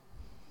fucking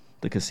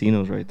the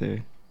casinos right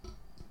there.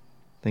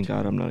 Thank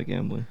God I'm not a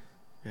gambler.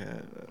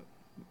 Yeah,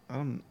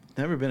 I'm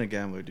never been a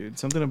gambler, dude.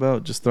 Something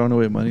about just throwing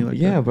away money like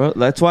yeah, that. bro.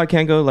 That's why I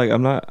can't go. Like,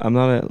 I'm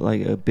not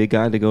like a big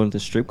guy to go into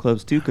strip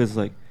clubs too. Cause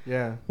like,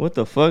 Yeah. what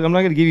the fuck? I'm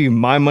not gonna give you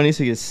my money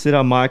so you can sit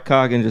on my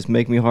cock and just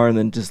make me hard and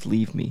then just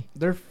leave me.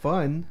 They're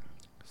fun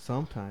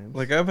sometimes.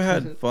 Like I've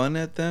had fun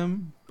at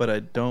them, but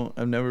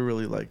I've never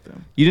really liked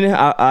them. You didn't.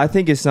 I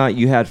think it's not.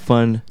 You had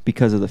fun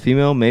because of the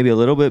female, maybe a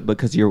little bit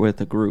because you're with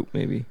a group,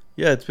 maybe.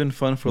 Yeah, it's been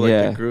fun for like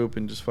Yeah. the group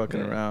and just fucking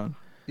Yeah. around.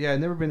 Yeah, I've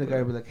never been the guy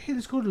who be like, hey,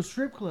 let's go to a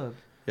strip club.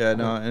 Yeah,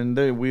 no, and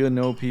we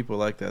know people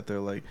like that.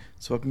 They're like,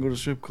 so I can go to the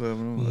strip club.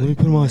 And I'm Let me like,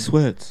 put on my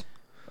sweats.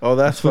 oh,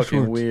 that's Let's wear fucking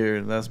shorts.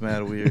 weird. That's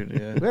mad weird.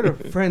 Yeah. We had a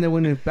friend that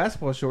went in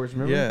basketball shorts,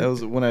 remember? Yeah, it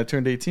was when I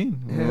turned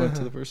 18. When I went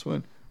to Yeah. the first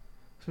one.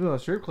 Speaking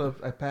of strip club,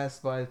 I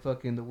passed by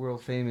fucking the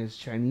world famous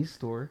Chinese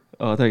store.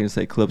 Oh, I thought you were gonna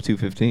say Club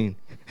 215.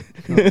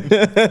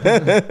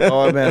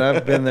 Oh man,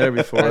 I've been there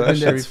before. I've That been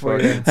there shit's before,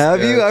 fucking yeah. Have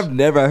you? sketch. I've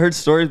never. I heard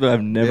stories, but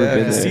I've never Yeah,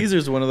 been because there.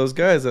 Caesar's one of those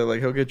guys that like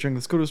he'll get drunk.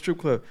 Let's go to a strip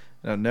club,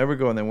 and I'll never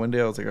go. And then one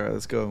day I was like, all right,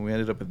 let's go. And we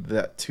ended up at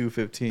that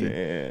 215.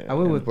 Damn. I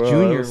went with Bro,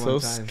 Junior it was so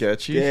one time.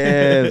 sketchy.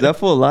 Damn, is that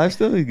full of life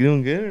still? You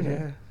doing good? Or not?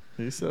 Yeah.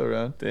 He's still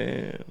around.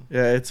 Damn.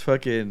 Yeah, it's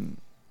fucking.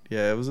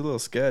 Yeah, it was a little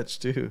sketch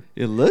too.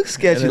 It looks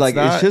sketchy. it's Like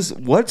not- it's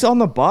just what's on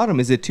the bottom.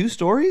 Is it 2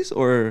 stories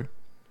or?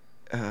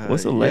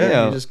 What's the Yeah,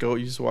 layout? you just go.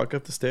 You just walk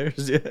up the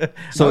stairs. Yeah.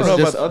 So I it's don't know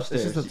just about-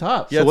 upstairs. It's just the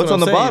top. Yeah, So that's what's what on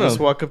the I'm saying. bottom? You just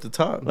walk up the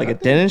top. Like a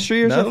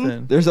dentistry or Nothing.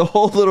 something? There's a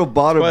whole little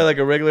bottom. Probably like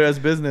a regular ass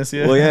business.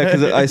 Yeah. Well, yeah,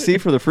 because I see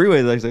for the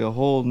freeway there's like a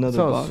whole nother It's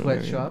all a bottom.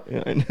 sweatshop.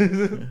 area. Yeah, I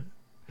know.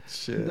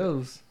 Shit.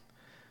 Those.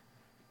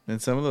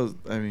 And some of those,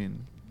 I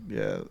mean,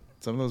 yeah,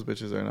 some of those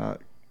bitches are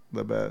not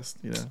the best.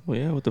 You know. Well,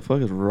 yeah, what the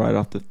fuck is right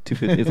off the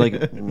 250? It's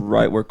like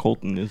right where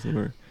Colton is,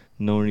 where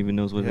no one even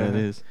knows what that Yeah.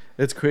 is.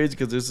 It's crazy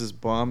because there's this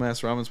bomb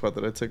ass ramen spot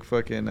that I took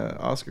fucking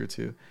Oscar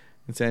to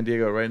in San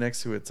Diego. Right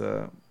next to it's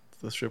the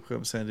strip club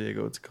in San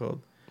Diego. It's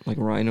called. Like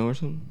Rhino or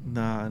something?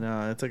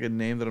 Nah. It's like a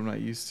name that I'm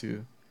not used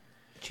to.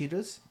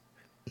 Cheetahs?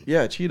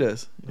 Yeah,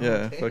 Cheetahs. Oh,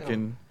 Yeah, damn.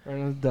 fucking. Right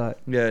on the dot.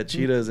 Yeah,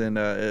 Cheetahs. And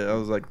I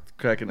was like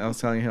cracking. I was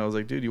telling him, I was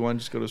like, dude, you want to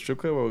just go to a strip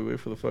club while we wait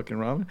for the fucking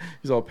ramen?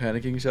 He's all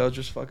panicking. He's like, I was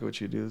just fucking with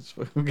you, dude. Just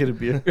fucking get a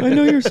beer. I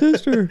know your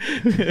sister.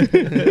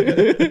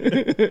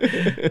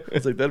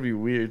 It's like that'd be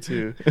weird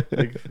too.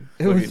 Like,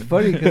 It was fucking-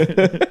 funny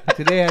because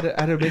today I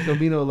had to make a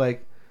Mino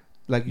like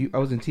I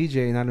was in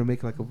TJ and I had to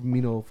make like a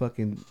Mino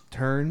fucking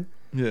turn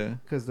Yeah.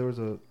 because there was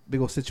a big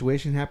old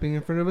situation happening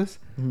in front of us.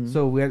 Mhm.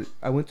 So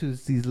I went to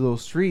these little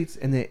streets,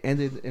 and they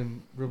ended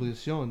in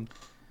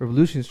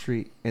Revolution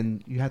Street,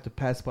 and you have to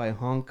pass by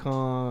Hong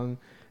Kong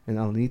and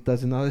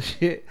Alanitas and all that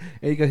shit,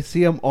 and you can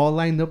see them all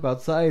lined up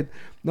outside.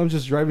 And I'm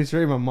just driving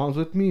straight. My mom's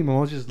with me. My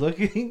mom's just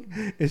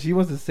looking, and she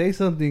wants to say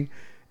something,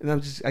 and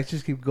I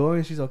just keep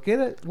going. She's like, "Okay,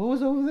 what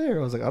was over there?"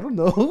 I was like, "I don't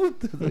know."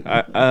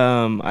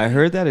 I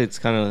heard that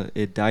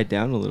it died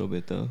down a little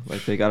bit though.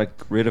 Like they got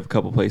rid of a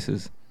couple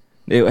places.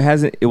 It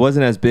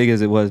wasn't as big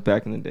as it was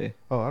back in the day.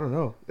 Oh, I don't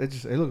know.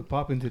 It looked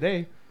popping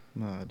today.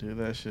 Nah, dude,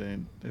 that shit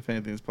ain't. If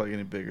anything, it's probably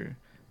getting bigger.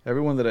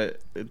 Everyone that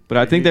But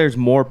I think there's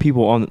more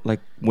people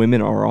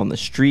women are on the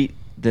street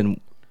than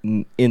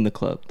in the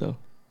club though.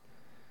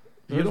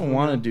 You There's don't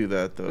want to women- do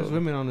that though. There's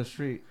women on the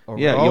street.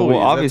 Yeah, Always. well,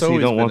 That's obviously you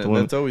always don't want been the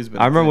women. That's always been.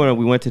 I a remember thing. when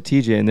we went to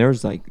TJ and there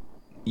was like,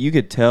 you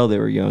could tell they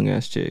were young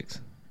ass chicks.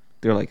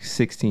 They were like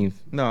 16,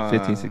 No,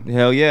 15, 16.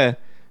 Hell yeah.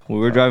 When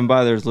we were driving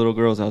by, there's little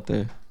girls out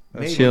there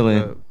That's chilling.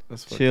 fucked up.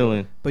 That's fucked up.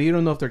 chilling. But you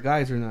don't know if they're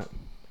guys or not.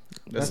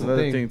 That's That's the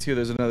another thing. thing too.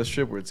 There's another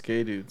strip where it's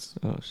gay dudes.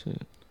 Oh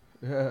shit.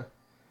 Yeah.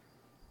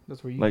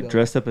 That's where you Like go.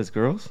 dressed up as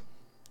girls?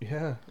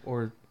 Yeah,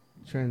 or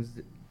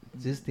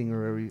transisting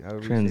or however you say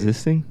it.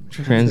 Transitioning?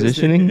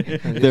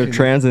 Transitioning? They're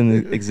trans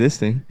and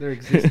existing. They're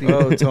existing.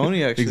 Oh,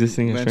 Tony actually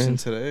Existing as mentioned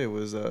trans. today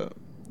was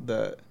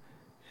that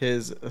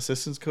his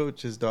assistants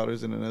coach, his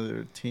daughter's in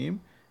another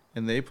team,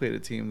 and they played a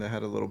team that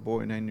had a little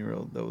boy,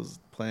 9-year-old, that was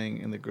playing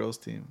in the girls'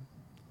 team.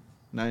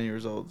 9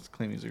 years old,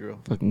 claiming he's a girl.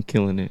 Fucking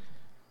killing it.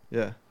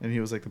 Yeah, and he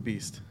was like the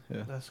beast.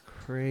 Yeah, That's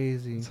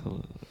crazy.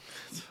 So,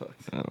 it's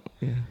fucked.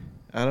 yeah.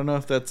 I don't know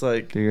if that's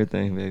like Do your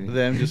thing, baby.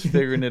 them just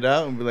figuring it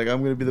out and be like,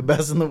 I'm gonna be the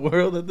best in the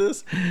world at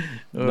this.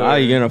 Nah,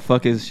 you're gonna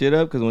fuck his shit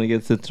up because when he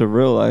gets into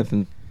real life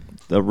and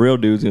the real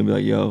dude's gonna be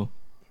like, yo,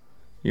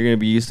 you're gonna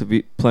be used to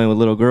be playing with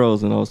little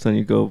girls and all of a sudden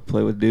you go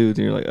play with dudes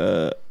and you're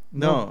like,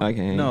 No, I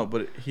can't. no,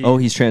 but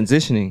he's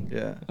transitioning.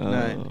 yeah,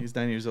 Oh. he's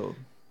 9 years old.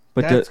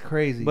 But That's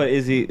crazy. but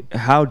is he?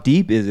 How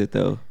deep is it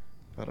though?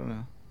 I don't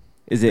know.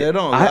 Is it? They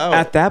don't allow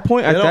at that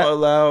point? They At don't that,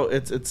 allow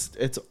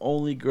it's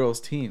only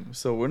girls team.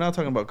 So we're not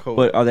talking about co.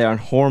 but are they on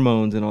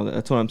hormones and all that?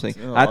 That's what I'm saying.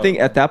 No, I think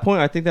at that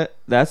point, I think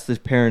that's the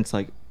parents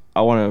like.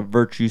 I want a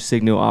virtue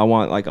signal. I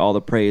want like all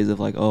the praise of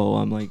like, oh,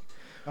 I'm like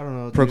I don't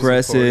know.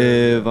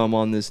 progressive. yeah. I'm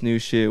on this new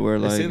shit where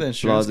They like say the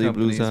insurance blase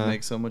companies blues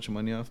make so much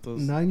money off those.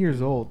 9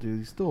 years old, dude.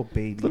 He's still a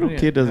baby. Little Yeah,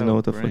 kid doesn't have know a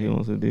what the fuck he brain.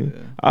 wants to do.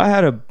 Yeah. I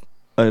had a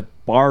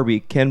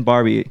Ken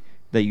Barbie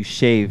that you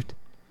shaved,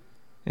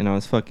 and I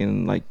was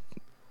fucking like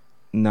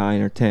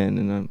 9 or 10,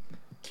 and I'm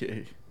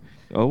Okay.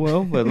 oh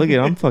well, but look at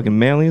I'm fucking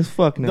manly as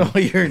fuck now. No,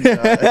 you're not.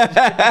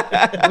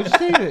 What'd you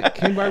say? That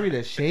Ken Barbie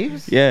that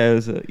shaves? Yeah,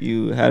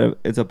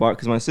 it's a bar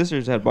because my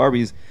sisters had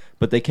Barbies,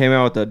 but they came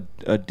out with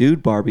a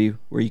dude Barbie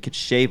where you could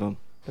shave him.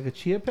 Like a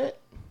chia pet?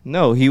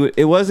 No,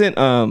 it wasn't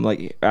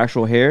like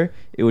actual hair.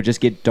 It would just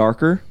get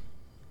darker,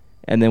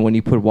 and then when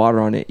you put water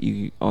on it,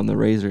 on the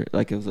razor,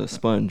 like it was a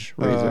sponge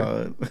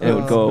razor, and it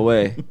would go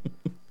away.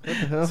 What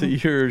the hell? So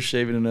you're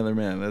shaving another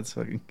man. That's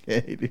fucking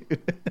gay, dude.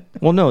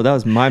 Well, no, that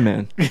was my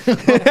man.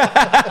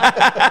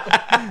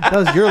 That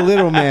was your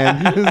little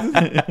man.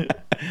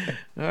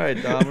 All right,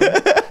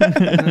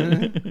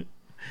 Dahmer.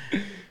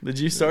 Did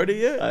you start it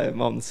yet?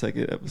 I'm on the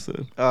second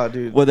episode. Oh,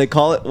 dude. What they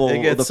call it? Well,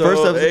 it gets the so,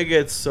 first episode. It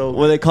gets so.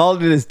 When they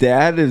called it his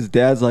dad, his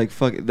dad's like,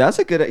 "Fuck."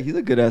 He's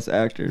a good ass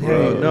actor,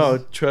 Bro, Yeah. no,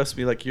 trust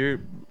me. Like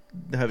you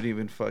haven't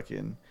even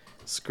fucking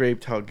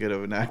scraped how good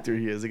of an actor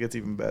he is. It gets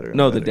even better. and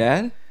No, the better.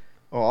 dad.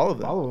 Oh, all of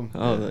them. All of them.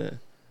 Oh, Yeah.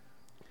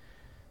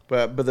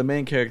 But the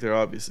main character,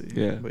 obviously.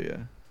 Yeah. But yeah,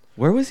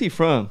 where was he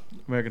from?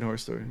 American Horror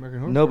Story. American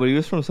Horror No, but he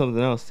was from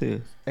something else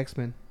too.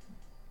 X-Men.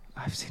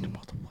 I've seen him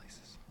multiple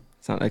places.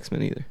 It's not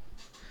X-Men either.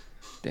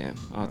 Damn,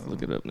 I'll have to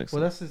look it up next Well,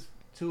 time. that's his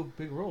two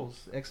big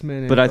roles. X-Men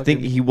and But I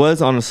think fucking- he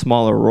was on a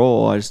smaller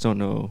role. I just don't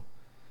know.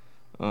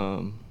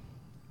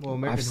 Well,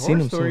 American I've seen Horror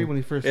him Story some- when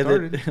he first And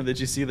started. did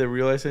you see the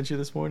reel I sent you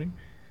this morning?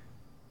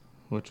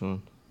 Which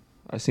one?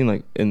 I seen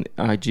like in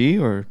IG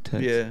or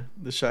text. Yeah,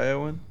 the Shia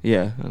one.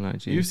 Yeah, on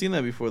IG. You've seen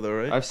that before, though,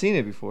 right? I've seen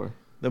it before.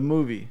 The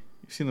movie.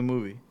 You've seen the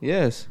movie.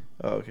 Yes.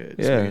 Oh, okay.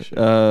 Just Yeah. making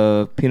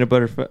sure. Peanut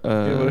butter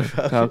Butter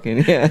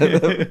falcon. Yeah.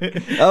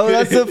 Oh,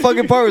 that's the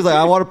fucking part. It was like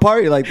I want to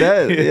party like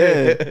that.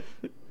 Yeah.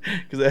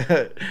 Because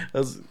that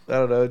was, I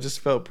don't know, it just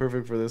felt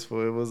perfect for this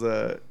fool. It was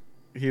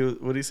he was,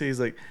 what do you say? He's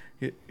like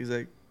he's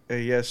like,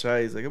 hey, yeah,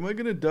 Shy. He's like, am I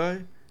gonna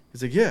die?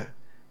 He's like, yeah,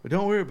 but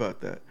don't worry about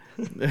that.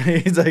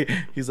 he's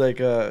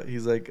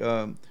like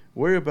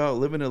worry about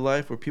living a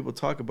life where people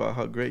talk about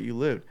how great you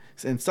lived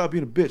and stop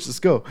being a bitch. Let's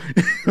go.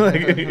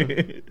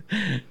 Like,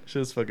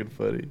 shit's fucking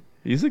funny.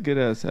 He's a good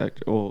ass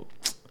actor. Well,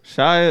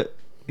 Shia,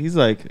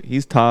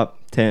 he's top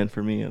 10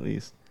 for me at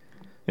least.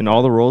 In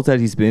all the roles that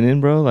he's been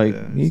in, bro, like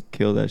Yeah, he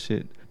killed that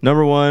shit.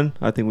 Number one,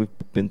 I think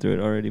we've been through it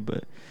already,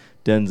 but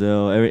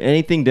Denzel,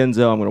 anything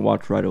Denzel, I'm gonna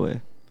watch right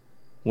away.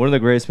 One of the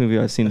greatest movies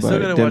I've seen I by still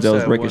gotta watch Denzel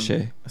is that Ricochet.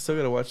 one. I still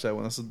gotta watch that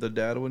one. That's the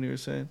dad one you were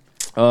saying.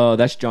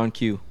 That's John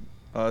Q.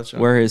 Oh, that's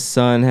Where his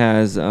son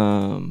has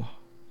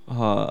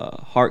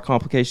heart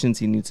complications.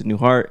 He needs a new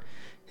heart.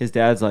 His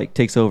dad's like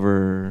takes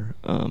over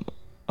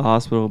a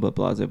hospital, but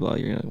blah blah blah.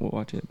 You're gonna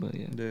watch it, but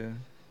yeah. Yeah.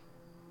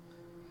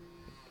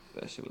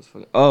 That shit was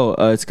fucking. Oh,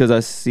 it's because I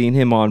seen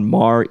him on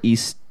Mar of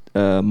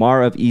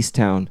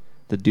Easttown.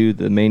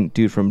 The main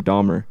dude from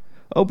Dahmer.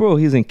 Oh, bro,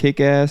 he's in Kick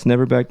Ass,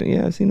 Never Back Down.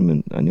 Yeah, I seen him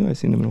in. I knew I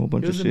seen him in a whole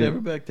bunch He of was shit. in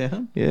Never Back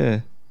Down. Yeah,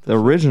 the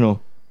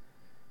original,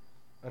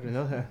 I didn't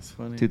know that. That's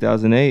funny.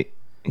 2008.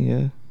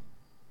 Yeah,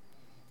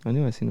 I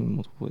knew I seen him in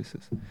multiple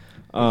places. He's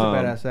a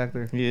badass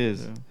actor. He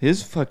is. Yeah.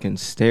 His fucking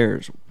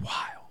stares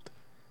wild.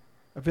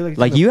 I feel like he's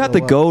Like gonna you have to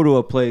blow up. go to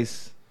a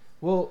place.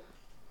 Well,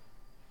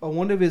 on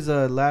one of his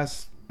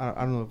last, I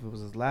don't know if it was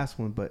his last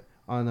one, but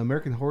on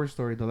American Horror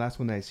Story, the last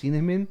one that I seen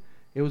him in,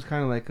 it was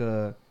kind of like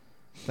a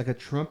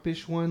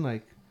Trumpish one,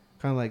 like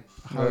kind of like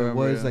how it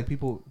was. Yeah. Like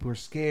people were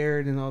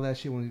scared and all that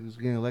shit when he was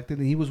getting elected,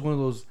 and he was one of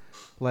those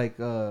like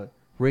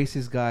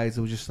racist guys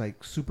that was just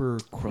like super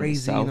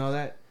crazy and South? all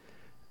that.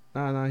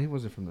 No, he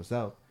wasn't from the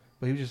South,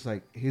 but he was just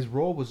like his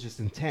role was just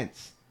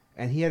intense,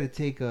 and he had to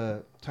take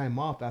time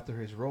off after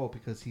his role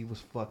because he was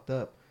fucked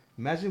up.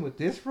 Imagine with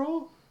this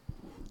role.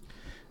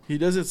 He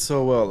does it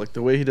so well. Like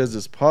the way he does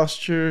his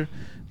posture,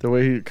 the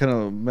way he kind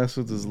of messes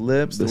with his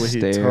lips, the The way he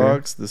stare.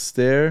 talks, the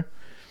stare,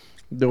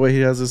 the way he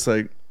has this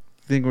like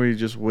thing where he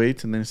just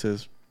waits and then he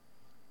says,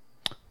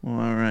 "Well,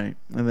 all right,"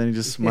 and then he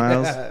just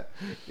smiles.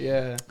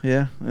 Yeah.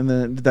 Yeah, and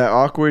then that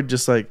awkward,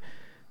 just like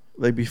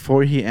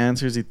before he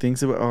answers, he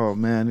thinks about. Oh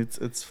man,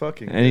 it's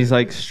fucking. And he's good.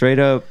 like straight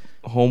up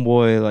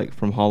homeboy, like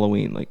from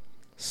Halloween, like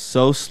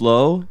so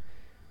slow.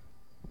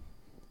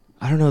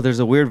 I don't know. There's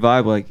a weird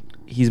vibe. Like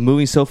he's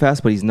moving so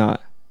fast, but he's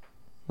not.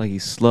 Like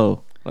he's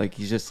slow. Like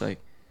he's just like,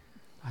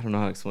 I don't know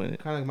how to explain it.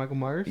 Kind of like Michael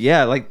Myers.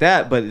 Yeah, like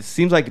that. But it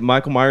seems like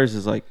Michael Myers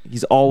is like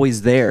he's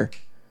always there,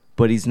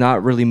 but he's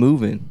not really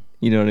moving.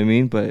 You know what I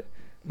mean? But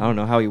I don't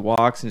know how he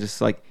walks and just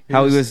like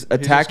how he was he's just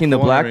attacking the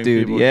black cornering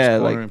dude. people, Yeah,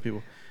 just like cornering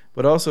people.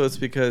 But also, it's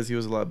because he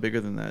was a lot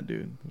bigger than that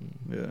dude.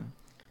 Yeah.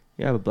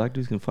 yeah, but black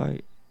dudes can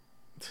fight.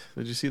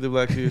 Did you see the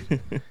black dude?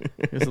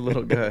 He's a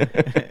little guy.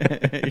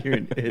 You're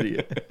an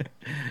idiot.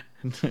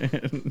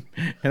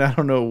 And I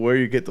don't know where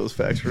you get those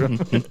facts from.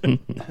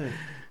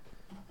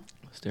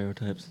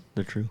 Stereotypes,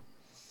 they're true.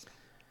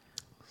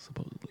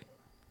 Supposedly.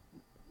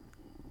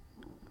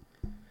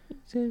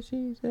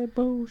 She said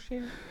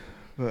bullshit.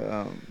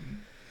 But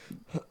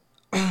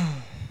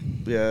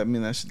yeah, I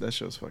mean that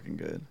show's fucking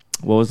good.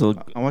 What was the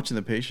I'm watching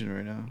The Patient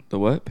right now.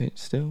 what?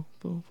 Still?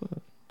 Oh, fuck.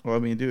 Well, I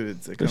mean, dude,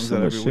 it There's comes so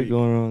out much every shit week.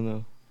 going on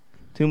though.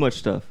 Too much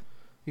stuff.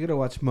 You gotta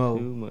watch Too Mo.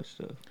 much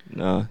stuff.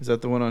 Nah, Is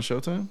that the one on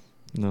Showtime?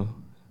 no.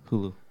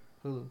 Hulu.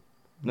 Hulu.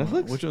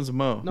 Netflix? Which one's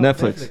Mo? No,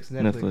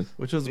 Netflix.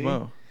 Which one's See?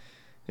 Mo?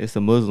 It's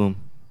a Muslim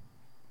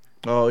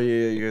Oh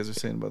yeah, you guys are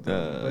saying about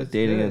that. But it's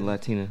dating good. a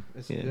Latina.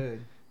 It's Yeah.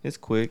 good. It's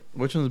quick.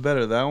 Which one's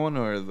better, that one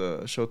or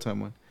the Showtime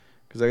one?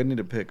 Because I need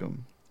to pick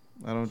them.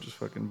 I don't just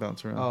fucking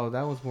bounce around. Oh,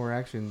 that was more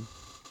action.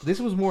 This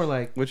was more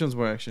like Which one's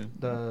more action?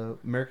 the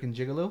American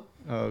Gigolo.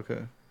 Oh, okay.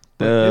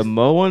 The This-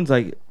 Mo one's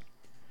like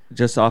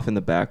just off in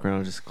the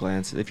background, just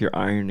glance if you're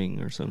ironing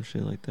or some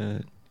shit like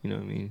that. You know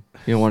what I mean?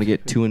 You don't want to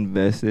get too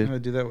invested. I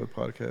do that with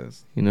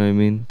podcasts. You know what I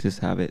mean? Just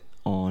have it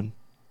on.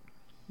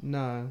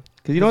 Nah.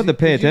 Because you don't have to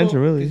pay attention,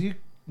 really.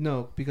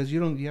 Because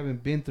you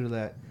haven't been through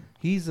that.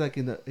 He's like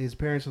his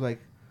parents are like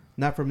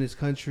not from this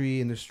country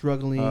and they're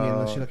struggling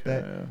and shit like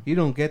that. yeah. You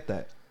don't get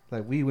that.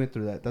 Like we went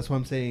through that. That's why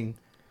I'm saying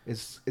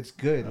it's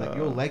good. Like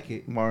you'll like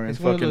it. Marin It's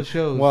one of fucking those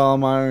shows. while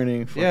I'm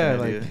ironing. Fucking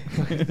Yeah,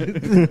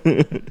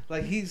 idiot.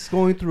 Like he's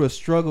going through a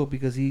struggle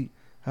because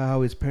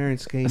how his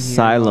parents came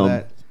Asylum. here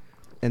and all that.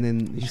 And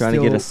then He's trying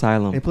to get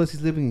asylum. And plus,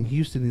 he's living in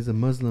Houston. He's a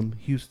Muslim.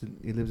 He lives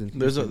in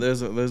Houston.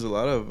 there's a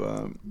lot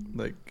of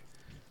like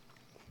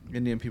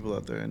Indian people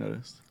out there. I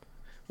noticed.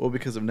 Well,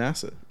 because of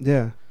NASA,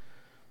 yeah,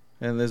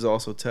 and there's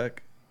also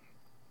tech.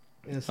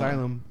 in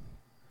asylum.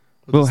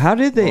 Well, how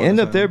did they Oh, end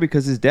up asylum. there?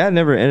 Because his dad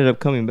never ended up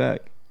coming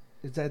back.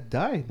 His dad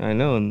died I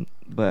know,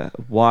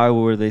 but why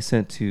were they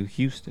sent to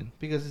Houston?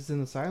 because it's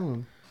an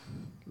asylum.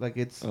 Like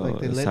it's Oh, like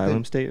they let asylum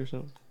them, state or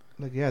something?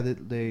 like yeah,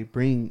 they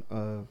bring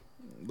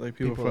Like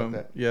people People like from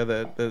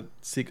that. that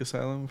seek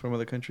asylum from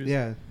other countries.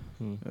 yeah,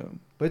 Hmm.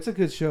 but it's a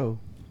good show.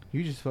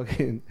 You just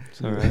fucking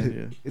It's all right.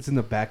 Yeah. it's in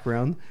the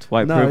background. It's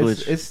white No,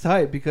 privilege. It's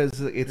tight because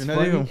it's You're not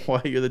funny. even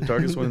white. You're the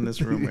darkest one in this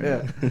room right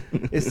Yeah. now.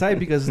 It's tight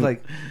because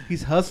like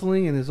he's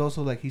hustling and there's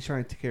also like he's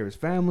trying to take care of his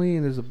family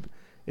and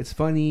it's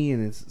funny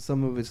and it's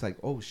some of it's like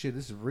oh shit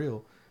this is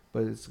real,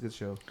 but it's a good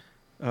show.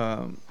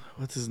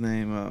 What's his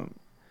name?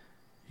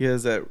 He had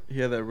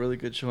that really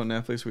good show on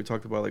Netflix where we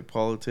talked about like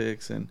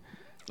politics and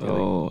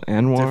oh,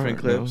 Anwar? different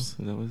clips.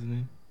 No? Is that his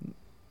name?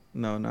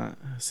 no, not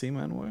Seam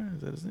Anwar.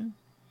 Is that his name?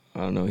 I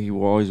don't know. He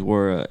always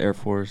wore Air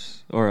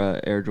Force or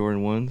Air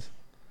Jordan 1s.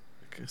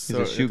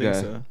 So, a shoe I think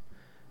guy. so.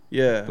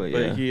 Yeah, But but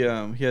yeah.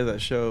 he had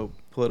that show,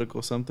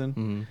 Political something.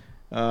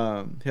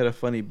 Mm-hmm. He had a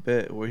funny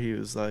bit where he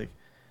was like,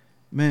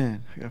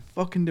 "Man, I got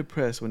fucking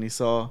depressed when he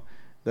saw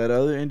that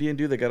other Indian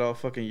dude that got all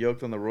fucking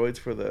yoked on the roids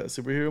for the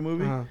superhero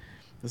movie." Uh-huh.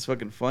 It's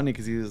fucking funny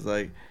because he was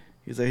like,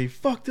 He's like, he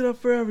fucked it up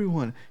for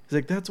everyone. He's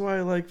like, that's why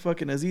I like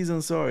fucking Aziz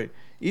Ansari.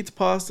 Eats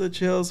pasta,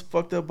 chills,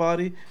 fucked up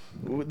body.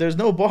 There's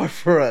no bar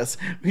for us.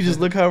 We just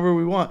look however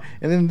we want.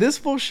 And then this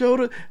fool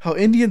showed how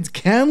Indians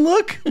can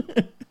look.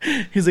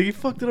 He's like, he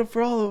fucked it up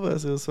for all of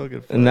us. It was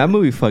fucking funny. And that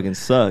movie fucking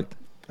sucked.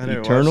 I never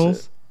watched Eternals.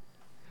 it.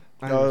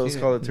 I Oh, haven't it was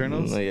seen called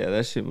Eternals? Yeah,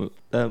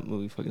 that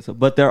movie fucking sucked.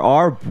 But there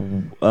are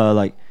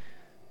like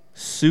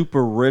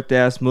super ripped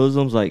ass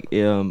Muslims like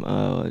in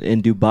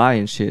Dubai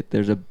and shit.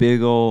 There's a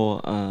big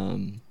old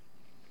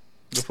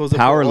The fools that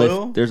pour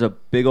oil? There's a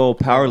big old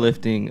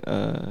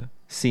powerlifting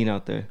scene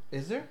out there.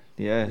 Is there?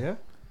 Yeah.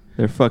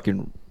 They're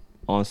fucking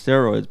on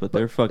steroids, but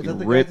they're fucking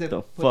ripped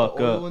the fuck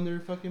up.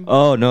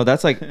 Oh no,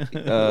 that's like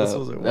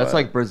Those are that's wild.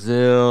 like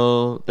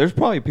Brazil. There's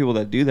probably people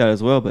that do that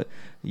as well, but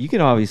you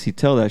can obviously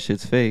tell that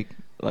shit's fake.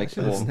 Like,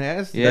 That shit is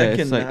nasty. yeah, that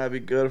it's cannot like be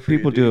good for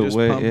people you. do Dude. it Just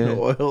way- pump yeah. the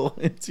oil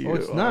into Oh, your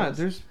it's not. arms.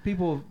 There's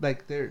people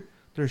like their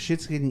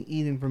shit's getting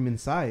eaten from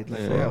inside. Like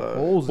they Yeah. have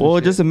holes. well,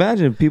 and just shit.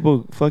 imagine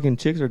people fucking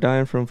chicks are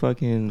dying from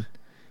fucking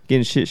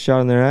getting shit shot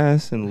in their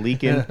ass and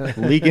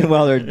leaking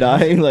while they're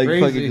dying, like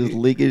Crazy. fucking just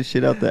leaking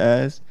shit out the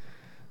ass.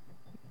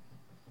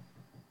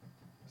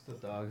 It's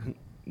the dog.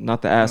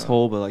 Not the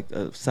asshole, but like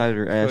the side of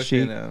her ass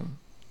cheek. Fucking,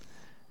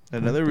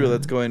 another reel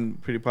that's going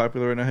pretty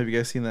popular right now. Have you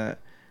guys seen that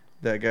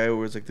guy who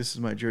was like, "This is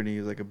my journey"? He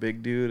was like a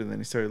big dude, and then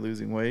he started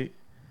losing weight,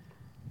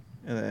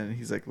 and then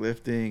he's like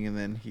lifting, and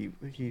then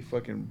he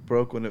fucking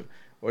broke one of,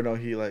 or no,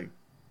 he like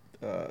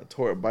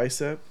tore a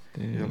bicep.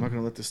 He's like, I'm not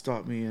gonna let this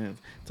stop me, and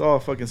it's all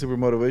fucking super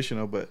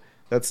motivational. But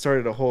that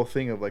started a whole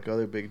thing of like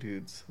other big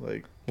dudes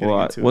like. getting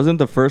Well, into it. wasn't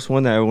the first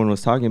one that everyone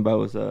was talking about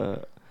was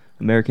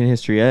American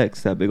History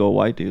X? That big old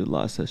white dude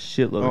lost a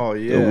shitload Oh,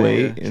 of yeah,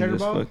 weight yeah. and Cheddar just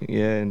Bob? fucking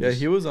and Yeah, just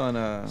he was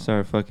on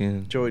started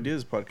fucking. Joey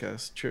Diaz's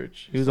podcast,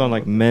 Church. He was on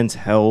like Men's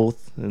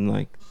Health and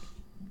like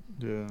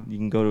Yeah. you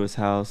can go to his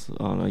house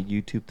on a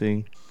YouTube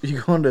thing. You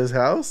going to his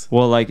house?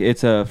 Well, like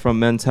it's from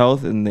Men's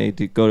Health, and they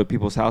do go to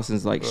people's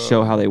houses, like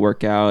show how they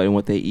work out and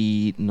what they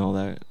eat and all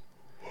that.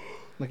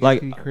 Like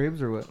Like- HP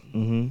Cribs or what?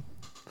 Mm-hmm.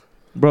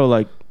 Bro,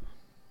 like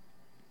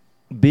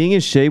being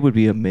in shape would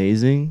be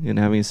amazing, and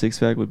having a six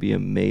pack would be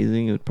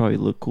amazing. It would probably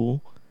look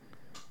cool,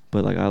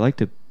 but like I like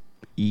to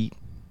eat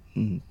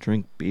and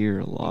drink beer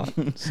a lot,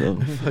 so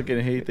I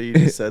fucking hate that you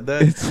just said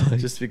that. It's like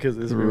just because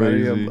it's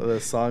reminding me crazy. of the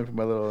song from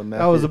my little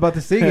nephew. I was about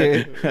to sing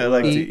it. I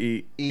like to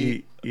Eat,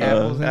 eat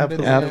apples and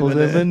bananas. apples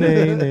and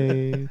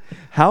bananas.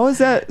 How is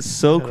that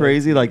so I like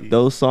crazy? to Like eat,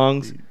 those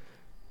songs,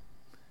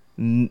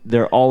 eat.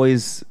 they're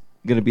always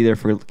gonna be there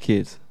for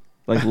kids.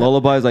 Like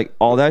lullabies, like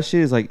all that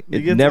shit is like He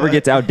it gets never all-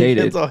 gets He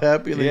outdated. gets all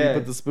happy and then Yeah. you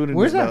put the spoon in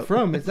Where's his that mouth.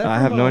 from? Is that I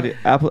from, have no idea.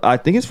 Apple. I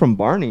think it's from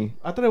Barney.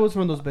 I thought it was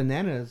from those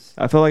bananas.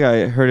 I feel like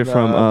I heard it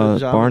from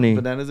Pajamas- Barney.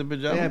 Bananas and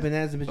pajamas. Yeah,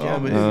 bananas and Oh,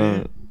 pajamas.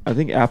 maybe. I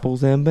think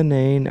apples and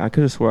banana. I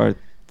could have swore I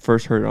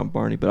first heard it on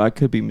Barney, but I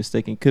could be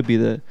mistaken. Could be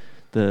the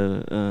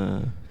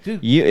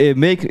Dude,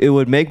 it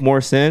would make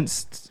more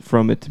sense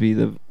from it to be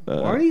the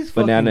Barney's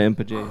banana fucking and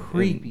pajama.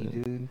 creepy,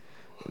 dude.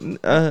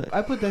 Uh,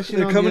 I put that shit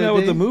They're on coming the out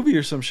other with a day. movie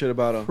or some shit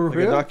about him. For like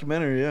real? a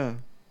documentary, yeah.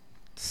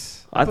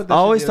 I put that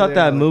always shit the other thought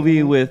that day,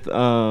 movie like, with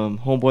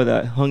homeboy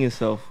that hung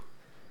himself.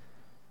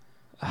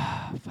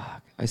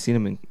 Fuck! I seen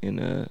him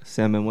in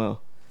San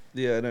Manuel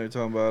Yeah, I know what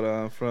you're talking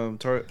about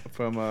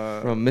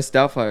from Miss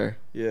Doubtfire.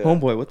 yeah.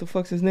 Homeboy, what the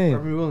fuck's his name?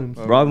 Robin Williams.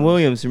 Oh. Robin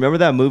Williams. Remember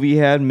that movie he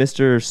had,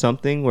 Mr.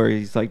 Something, where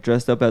he's like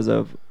dressed up as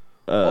a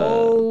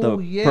Oh,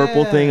 the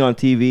purple yeah. thing on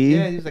TV.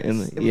 Yeah, he was like,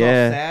 and it was yeah,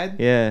 all sad.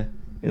 yeah.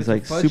 It's With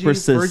like the super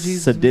fudgy- fudgies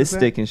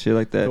sadistic and shit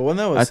like that. The one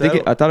that was I think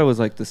sad, I thought it was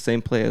like the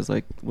same play as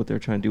like what they're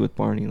trying to do with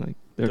Barney. Like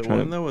they're the trying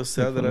one to. that was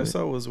sad that fun I of it.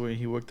 saw was when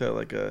he worked at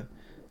like a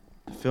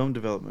film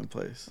development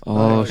place.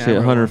 Oh Like a shit! camera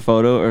 100 one.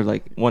 photo or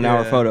like 1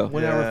 hour Yeah. photo.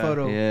 1 hour Yeah.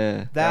 photo.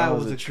 Yeah, That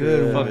was a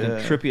good one. fucking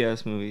yeah. trippy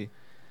ass movie.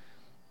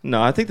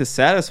 No, I think the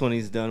saddest one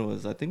he's done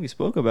was I think we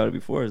spoke about it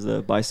before is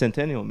the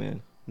Bicentennial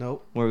Man,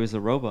 Nope. where he was a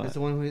robot. It's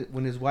the one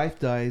when his wife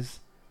dies,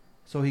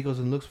 so he goes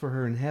and looks for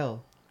her in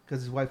hell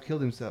because his wife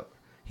killed himself.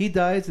 He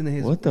dies and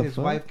then What the his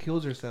fuck? wife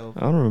kills herself.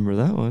 I don't remember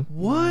that one.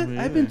 What? Oh,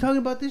 I've been yeah. talking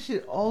about this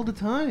shit all the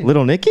time.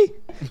 Little Nicky?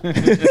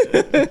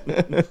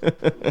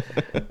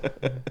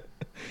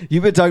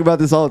 You've been talking about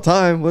this all the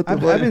time. What the I've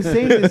fuck? been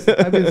saying this.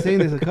 I've been saying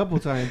this a couple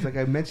times. Like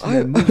I mentioned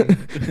that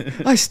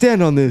movie. I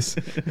stand on this.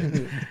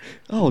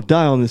 I'll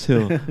die on this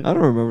hill. I don't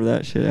remember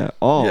that shit at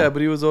all. Yeah,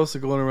 but he was also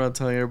going around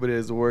telling everybody at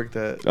his work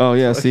that. Oh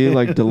yeah, see,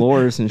 like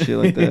Dolores and shit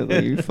like that.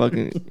 Like you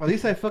fucking At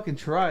least I fucking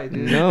tried,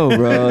 dude. no,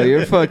 bro.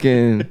 You're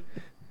fucking.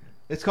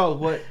 It's called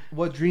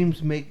what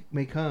dreams may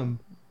come.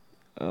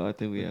 Oh, I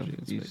think we have.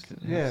 Dreams you make- said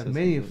Yeah, something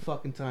many like that.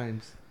 fucking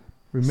times. So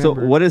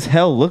Remember, what does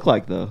hell look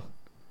like though?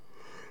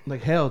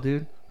 like hell,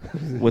 dude.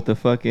 With the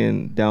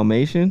fucking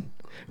Dalmatian?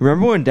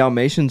 Remember when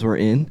Dalmatians were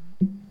in?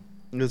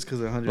 It's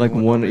because 100. Like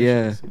one,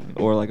 yeah,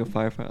 or like a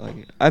firefighter.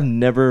 Like I've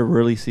never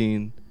really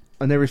seen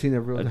I've never seen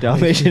a real a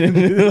Dalmatian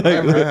in, like,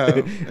 I have.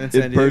 In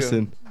San Diego.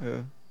 person.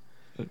 Yeah,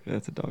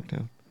 That's a dog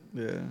town.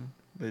 yeah.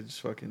 They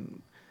just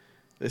fucking.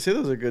 They say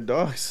those are good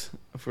dogs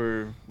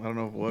for I don't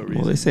know what reason.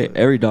 Well, they say but,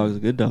 every dog is a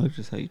good dog,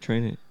 just how you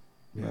train it.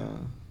 Yeah.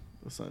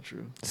 That's not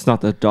true. It's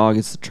not the dog;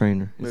 it's the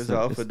trainer. There's it's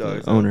alpha it's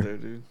dogs the owner. out there,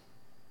 dude.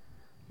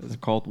 They're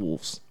called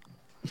wolves.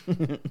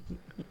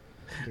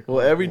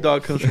 Well, every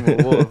dog comes from a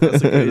wolf.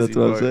 That's the crazy That's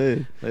what I'm part.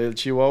 saying. Like a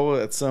Chihuahua,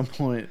 at some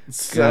point,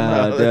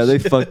 somehow God, yeah, they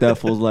fucked that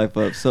fool's life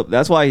up. So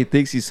that's why he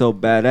thinks he's so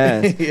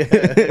badass.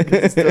 yeah,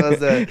 'cause he still has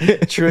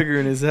that trigger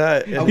in his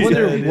hat. I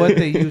wonder what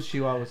they use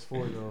Chihuahuas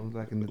for though,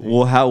 back in the day.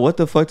 Well, what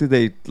the fuck did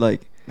they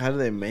like? How do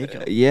they make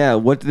them? Yeah,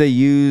 what did they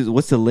use?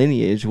 What's the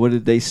lineage? What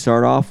did they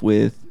start off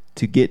with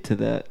to get to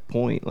that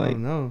point? I Like,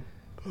 don't know.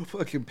 A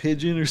fucking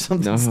pigeon or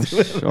something no,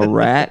 stupid. a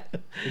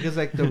rat. Because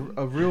like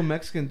a real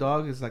Mexican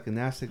dog is like an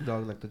Aztec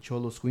dog, like the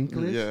Cholo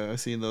Squinkles. Yeah, I've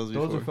seen those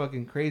before. Those are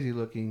fucking crazy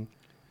looking.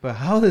 But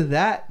how did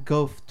that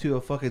go to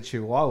a fucking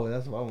Chihuahua?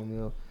 That's what I want to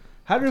know.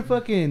 How did a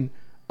fucking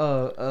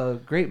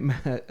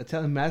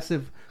Italian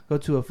Mastiff go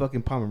to a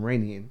fucking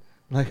Pomeranian?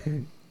 Like,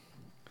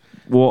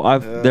 Well,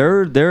 Yeah.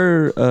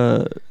 there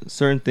are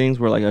certain things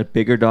where like a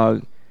bigger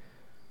dog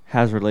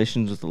has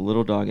relations with the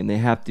little dog, and they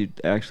have to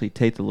actually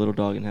take the little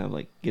dog and have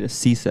like get a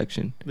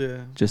C-section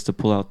Yeah. just to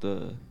pull out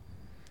the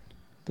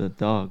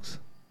dogs,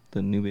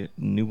 the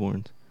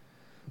newborns.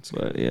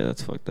 But yeah,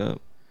 that's fucked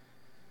up.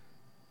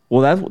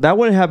 Well, that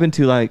wouldn't happen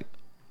to like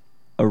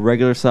a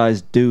regular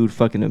sized dude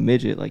fucking a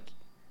midget, like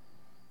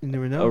you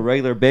never know. a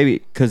regular baby,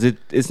 because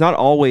it's not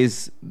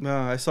always No,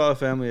 I saw a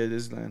family at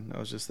Disneyland. I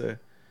was just there,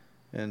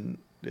 and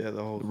yeah,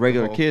 the whole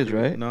Regular the whole kids,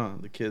 group. right? No,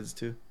 the kids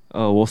too.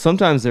 Oh, well,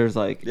 sometimes there's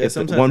like Yeah, if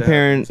sometimes one it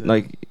parent happens, yeah.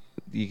 like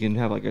you can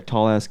have like a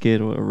tall ass kid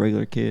or a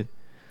regular kid.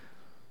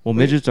 Well, Wait,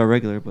 midgets are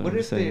regular, but what I'm if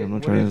just saying they- I'm not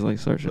what trying if- to like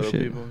start some Little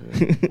shit.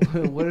 people.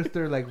 Yeah. What if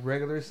they're like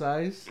regular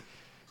size,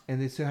 and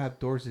they still have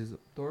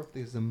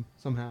dwarfism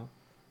somehow?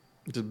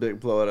 Just big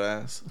blow out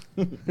ass.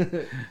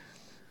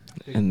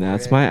 And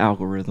that's my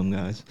algorithm,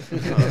 guys. Oh,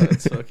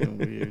 that's fucking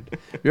weird.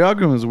 Your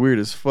algorithm is weird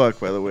as fuck,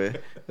 by the way.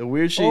 The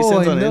weird shit he Oh,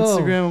 sends I on know.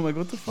 Instagram, I'm like,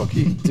 what the fuck are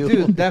you doing?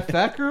 Dude, that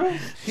fat girl,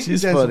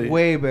 She's does funny.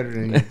 way better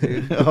than you,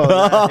 dude.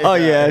 Oh,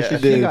 yeah, she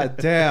She did. got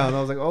down. I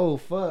was like, oh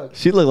fuck.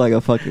 She looked like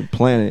a fucking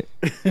planet.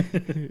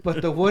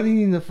 But the one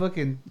eating the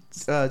fucking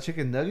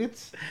chicken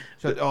nuggets,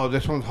 she's like, oh,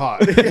 this one's hot.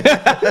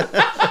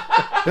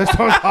 This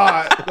one's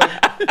hot.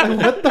 Like,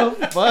 what the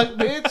fuck,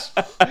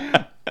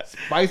 bitch?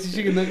 Spicy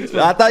chicken nuggets.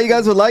 I thought you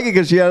guys would like it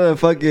because she had a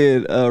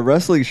fucking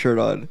wrestling shirt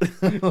on.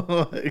 You I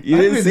didn't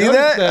didn't see notice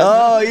that? that.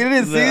 Oh, you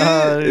didn't see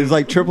Nah, it? It's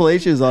like Triple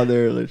H's on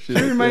there. And shit.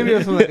 She reminded me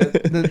of some like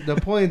the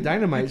Napoleon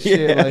Dynamite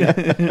shit. Yeah.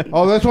 Like,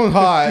 oh, this one's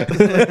hot.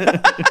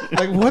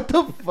 Like, what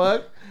the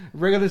fuck?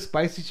 Regular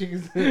spicy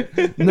chicken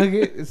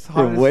nugget is hot.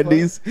 From as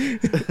Wendy's.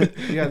 Fuck.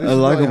 Yeah, this I is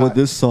like really it with hot.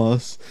 this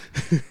sauce.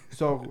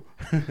 So,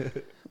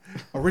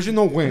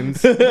 original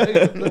wins. Like,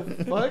 what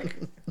the fuck?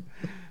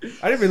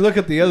 I didn't even look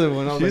at the other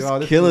one. I was She's like, oh,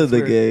 this killing one's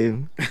the weird.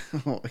 game.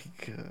 Oh my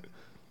god.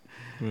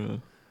 Yeah.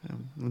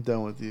 I'm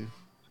done with you.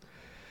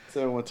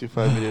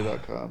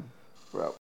 7125media.com. We're out.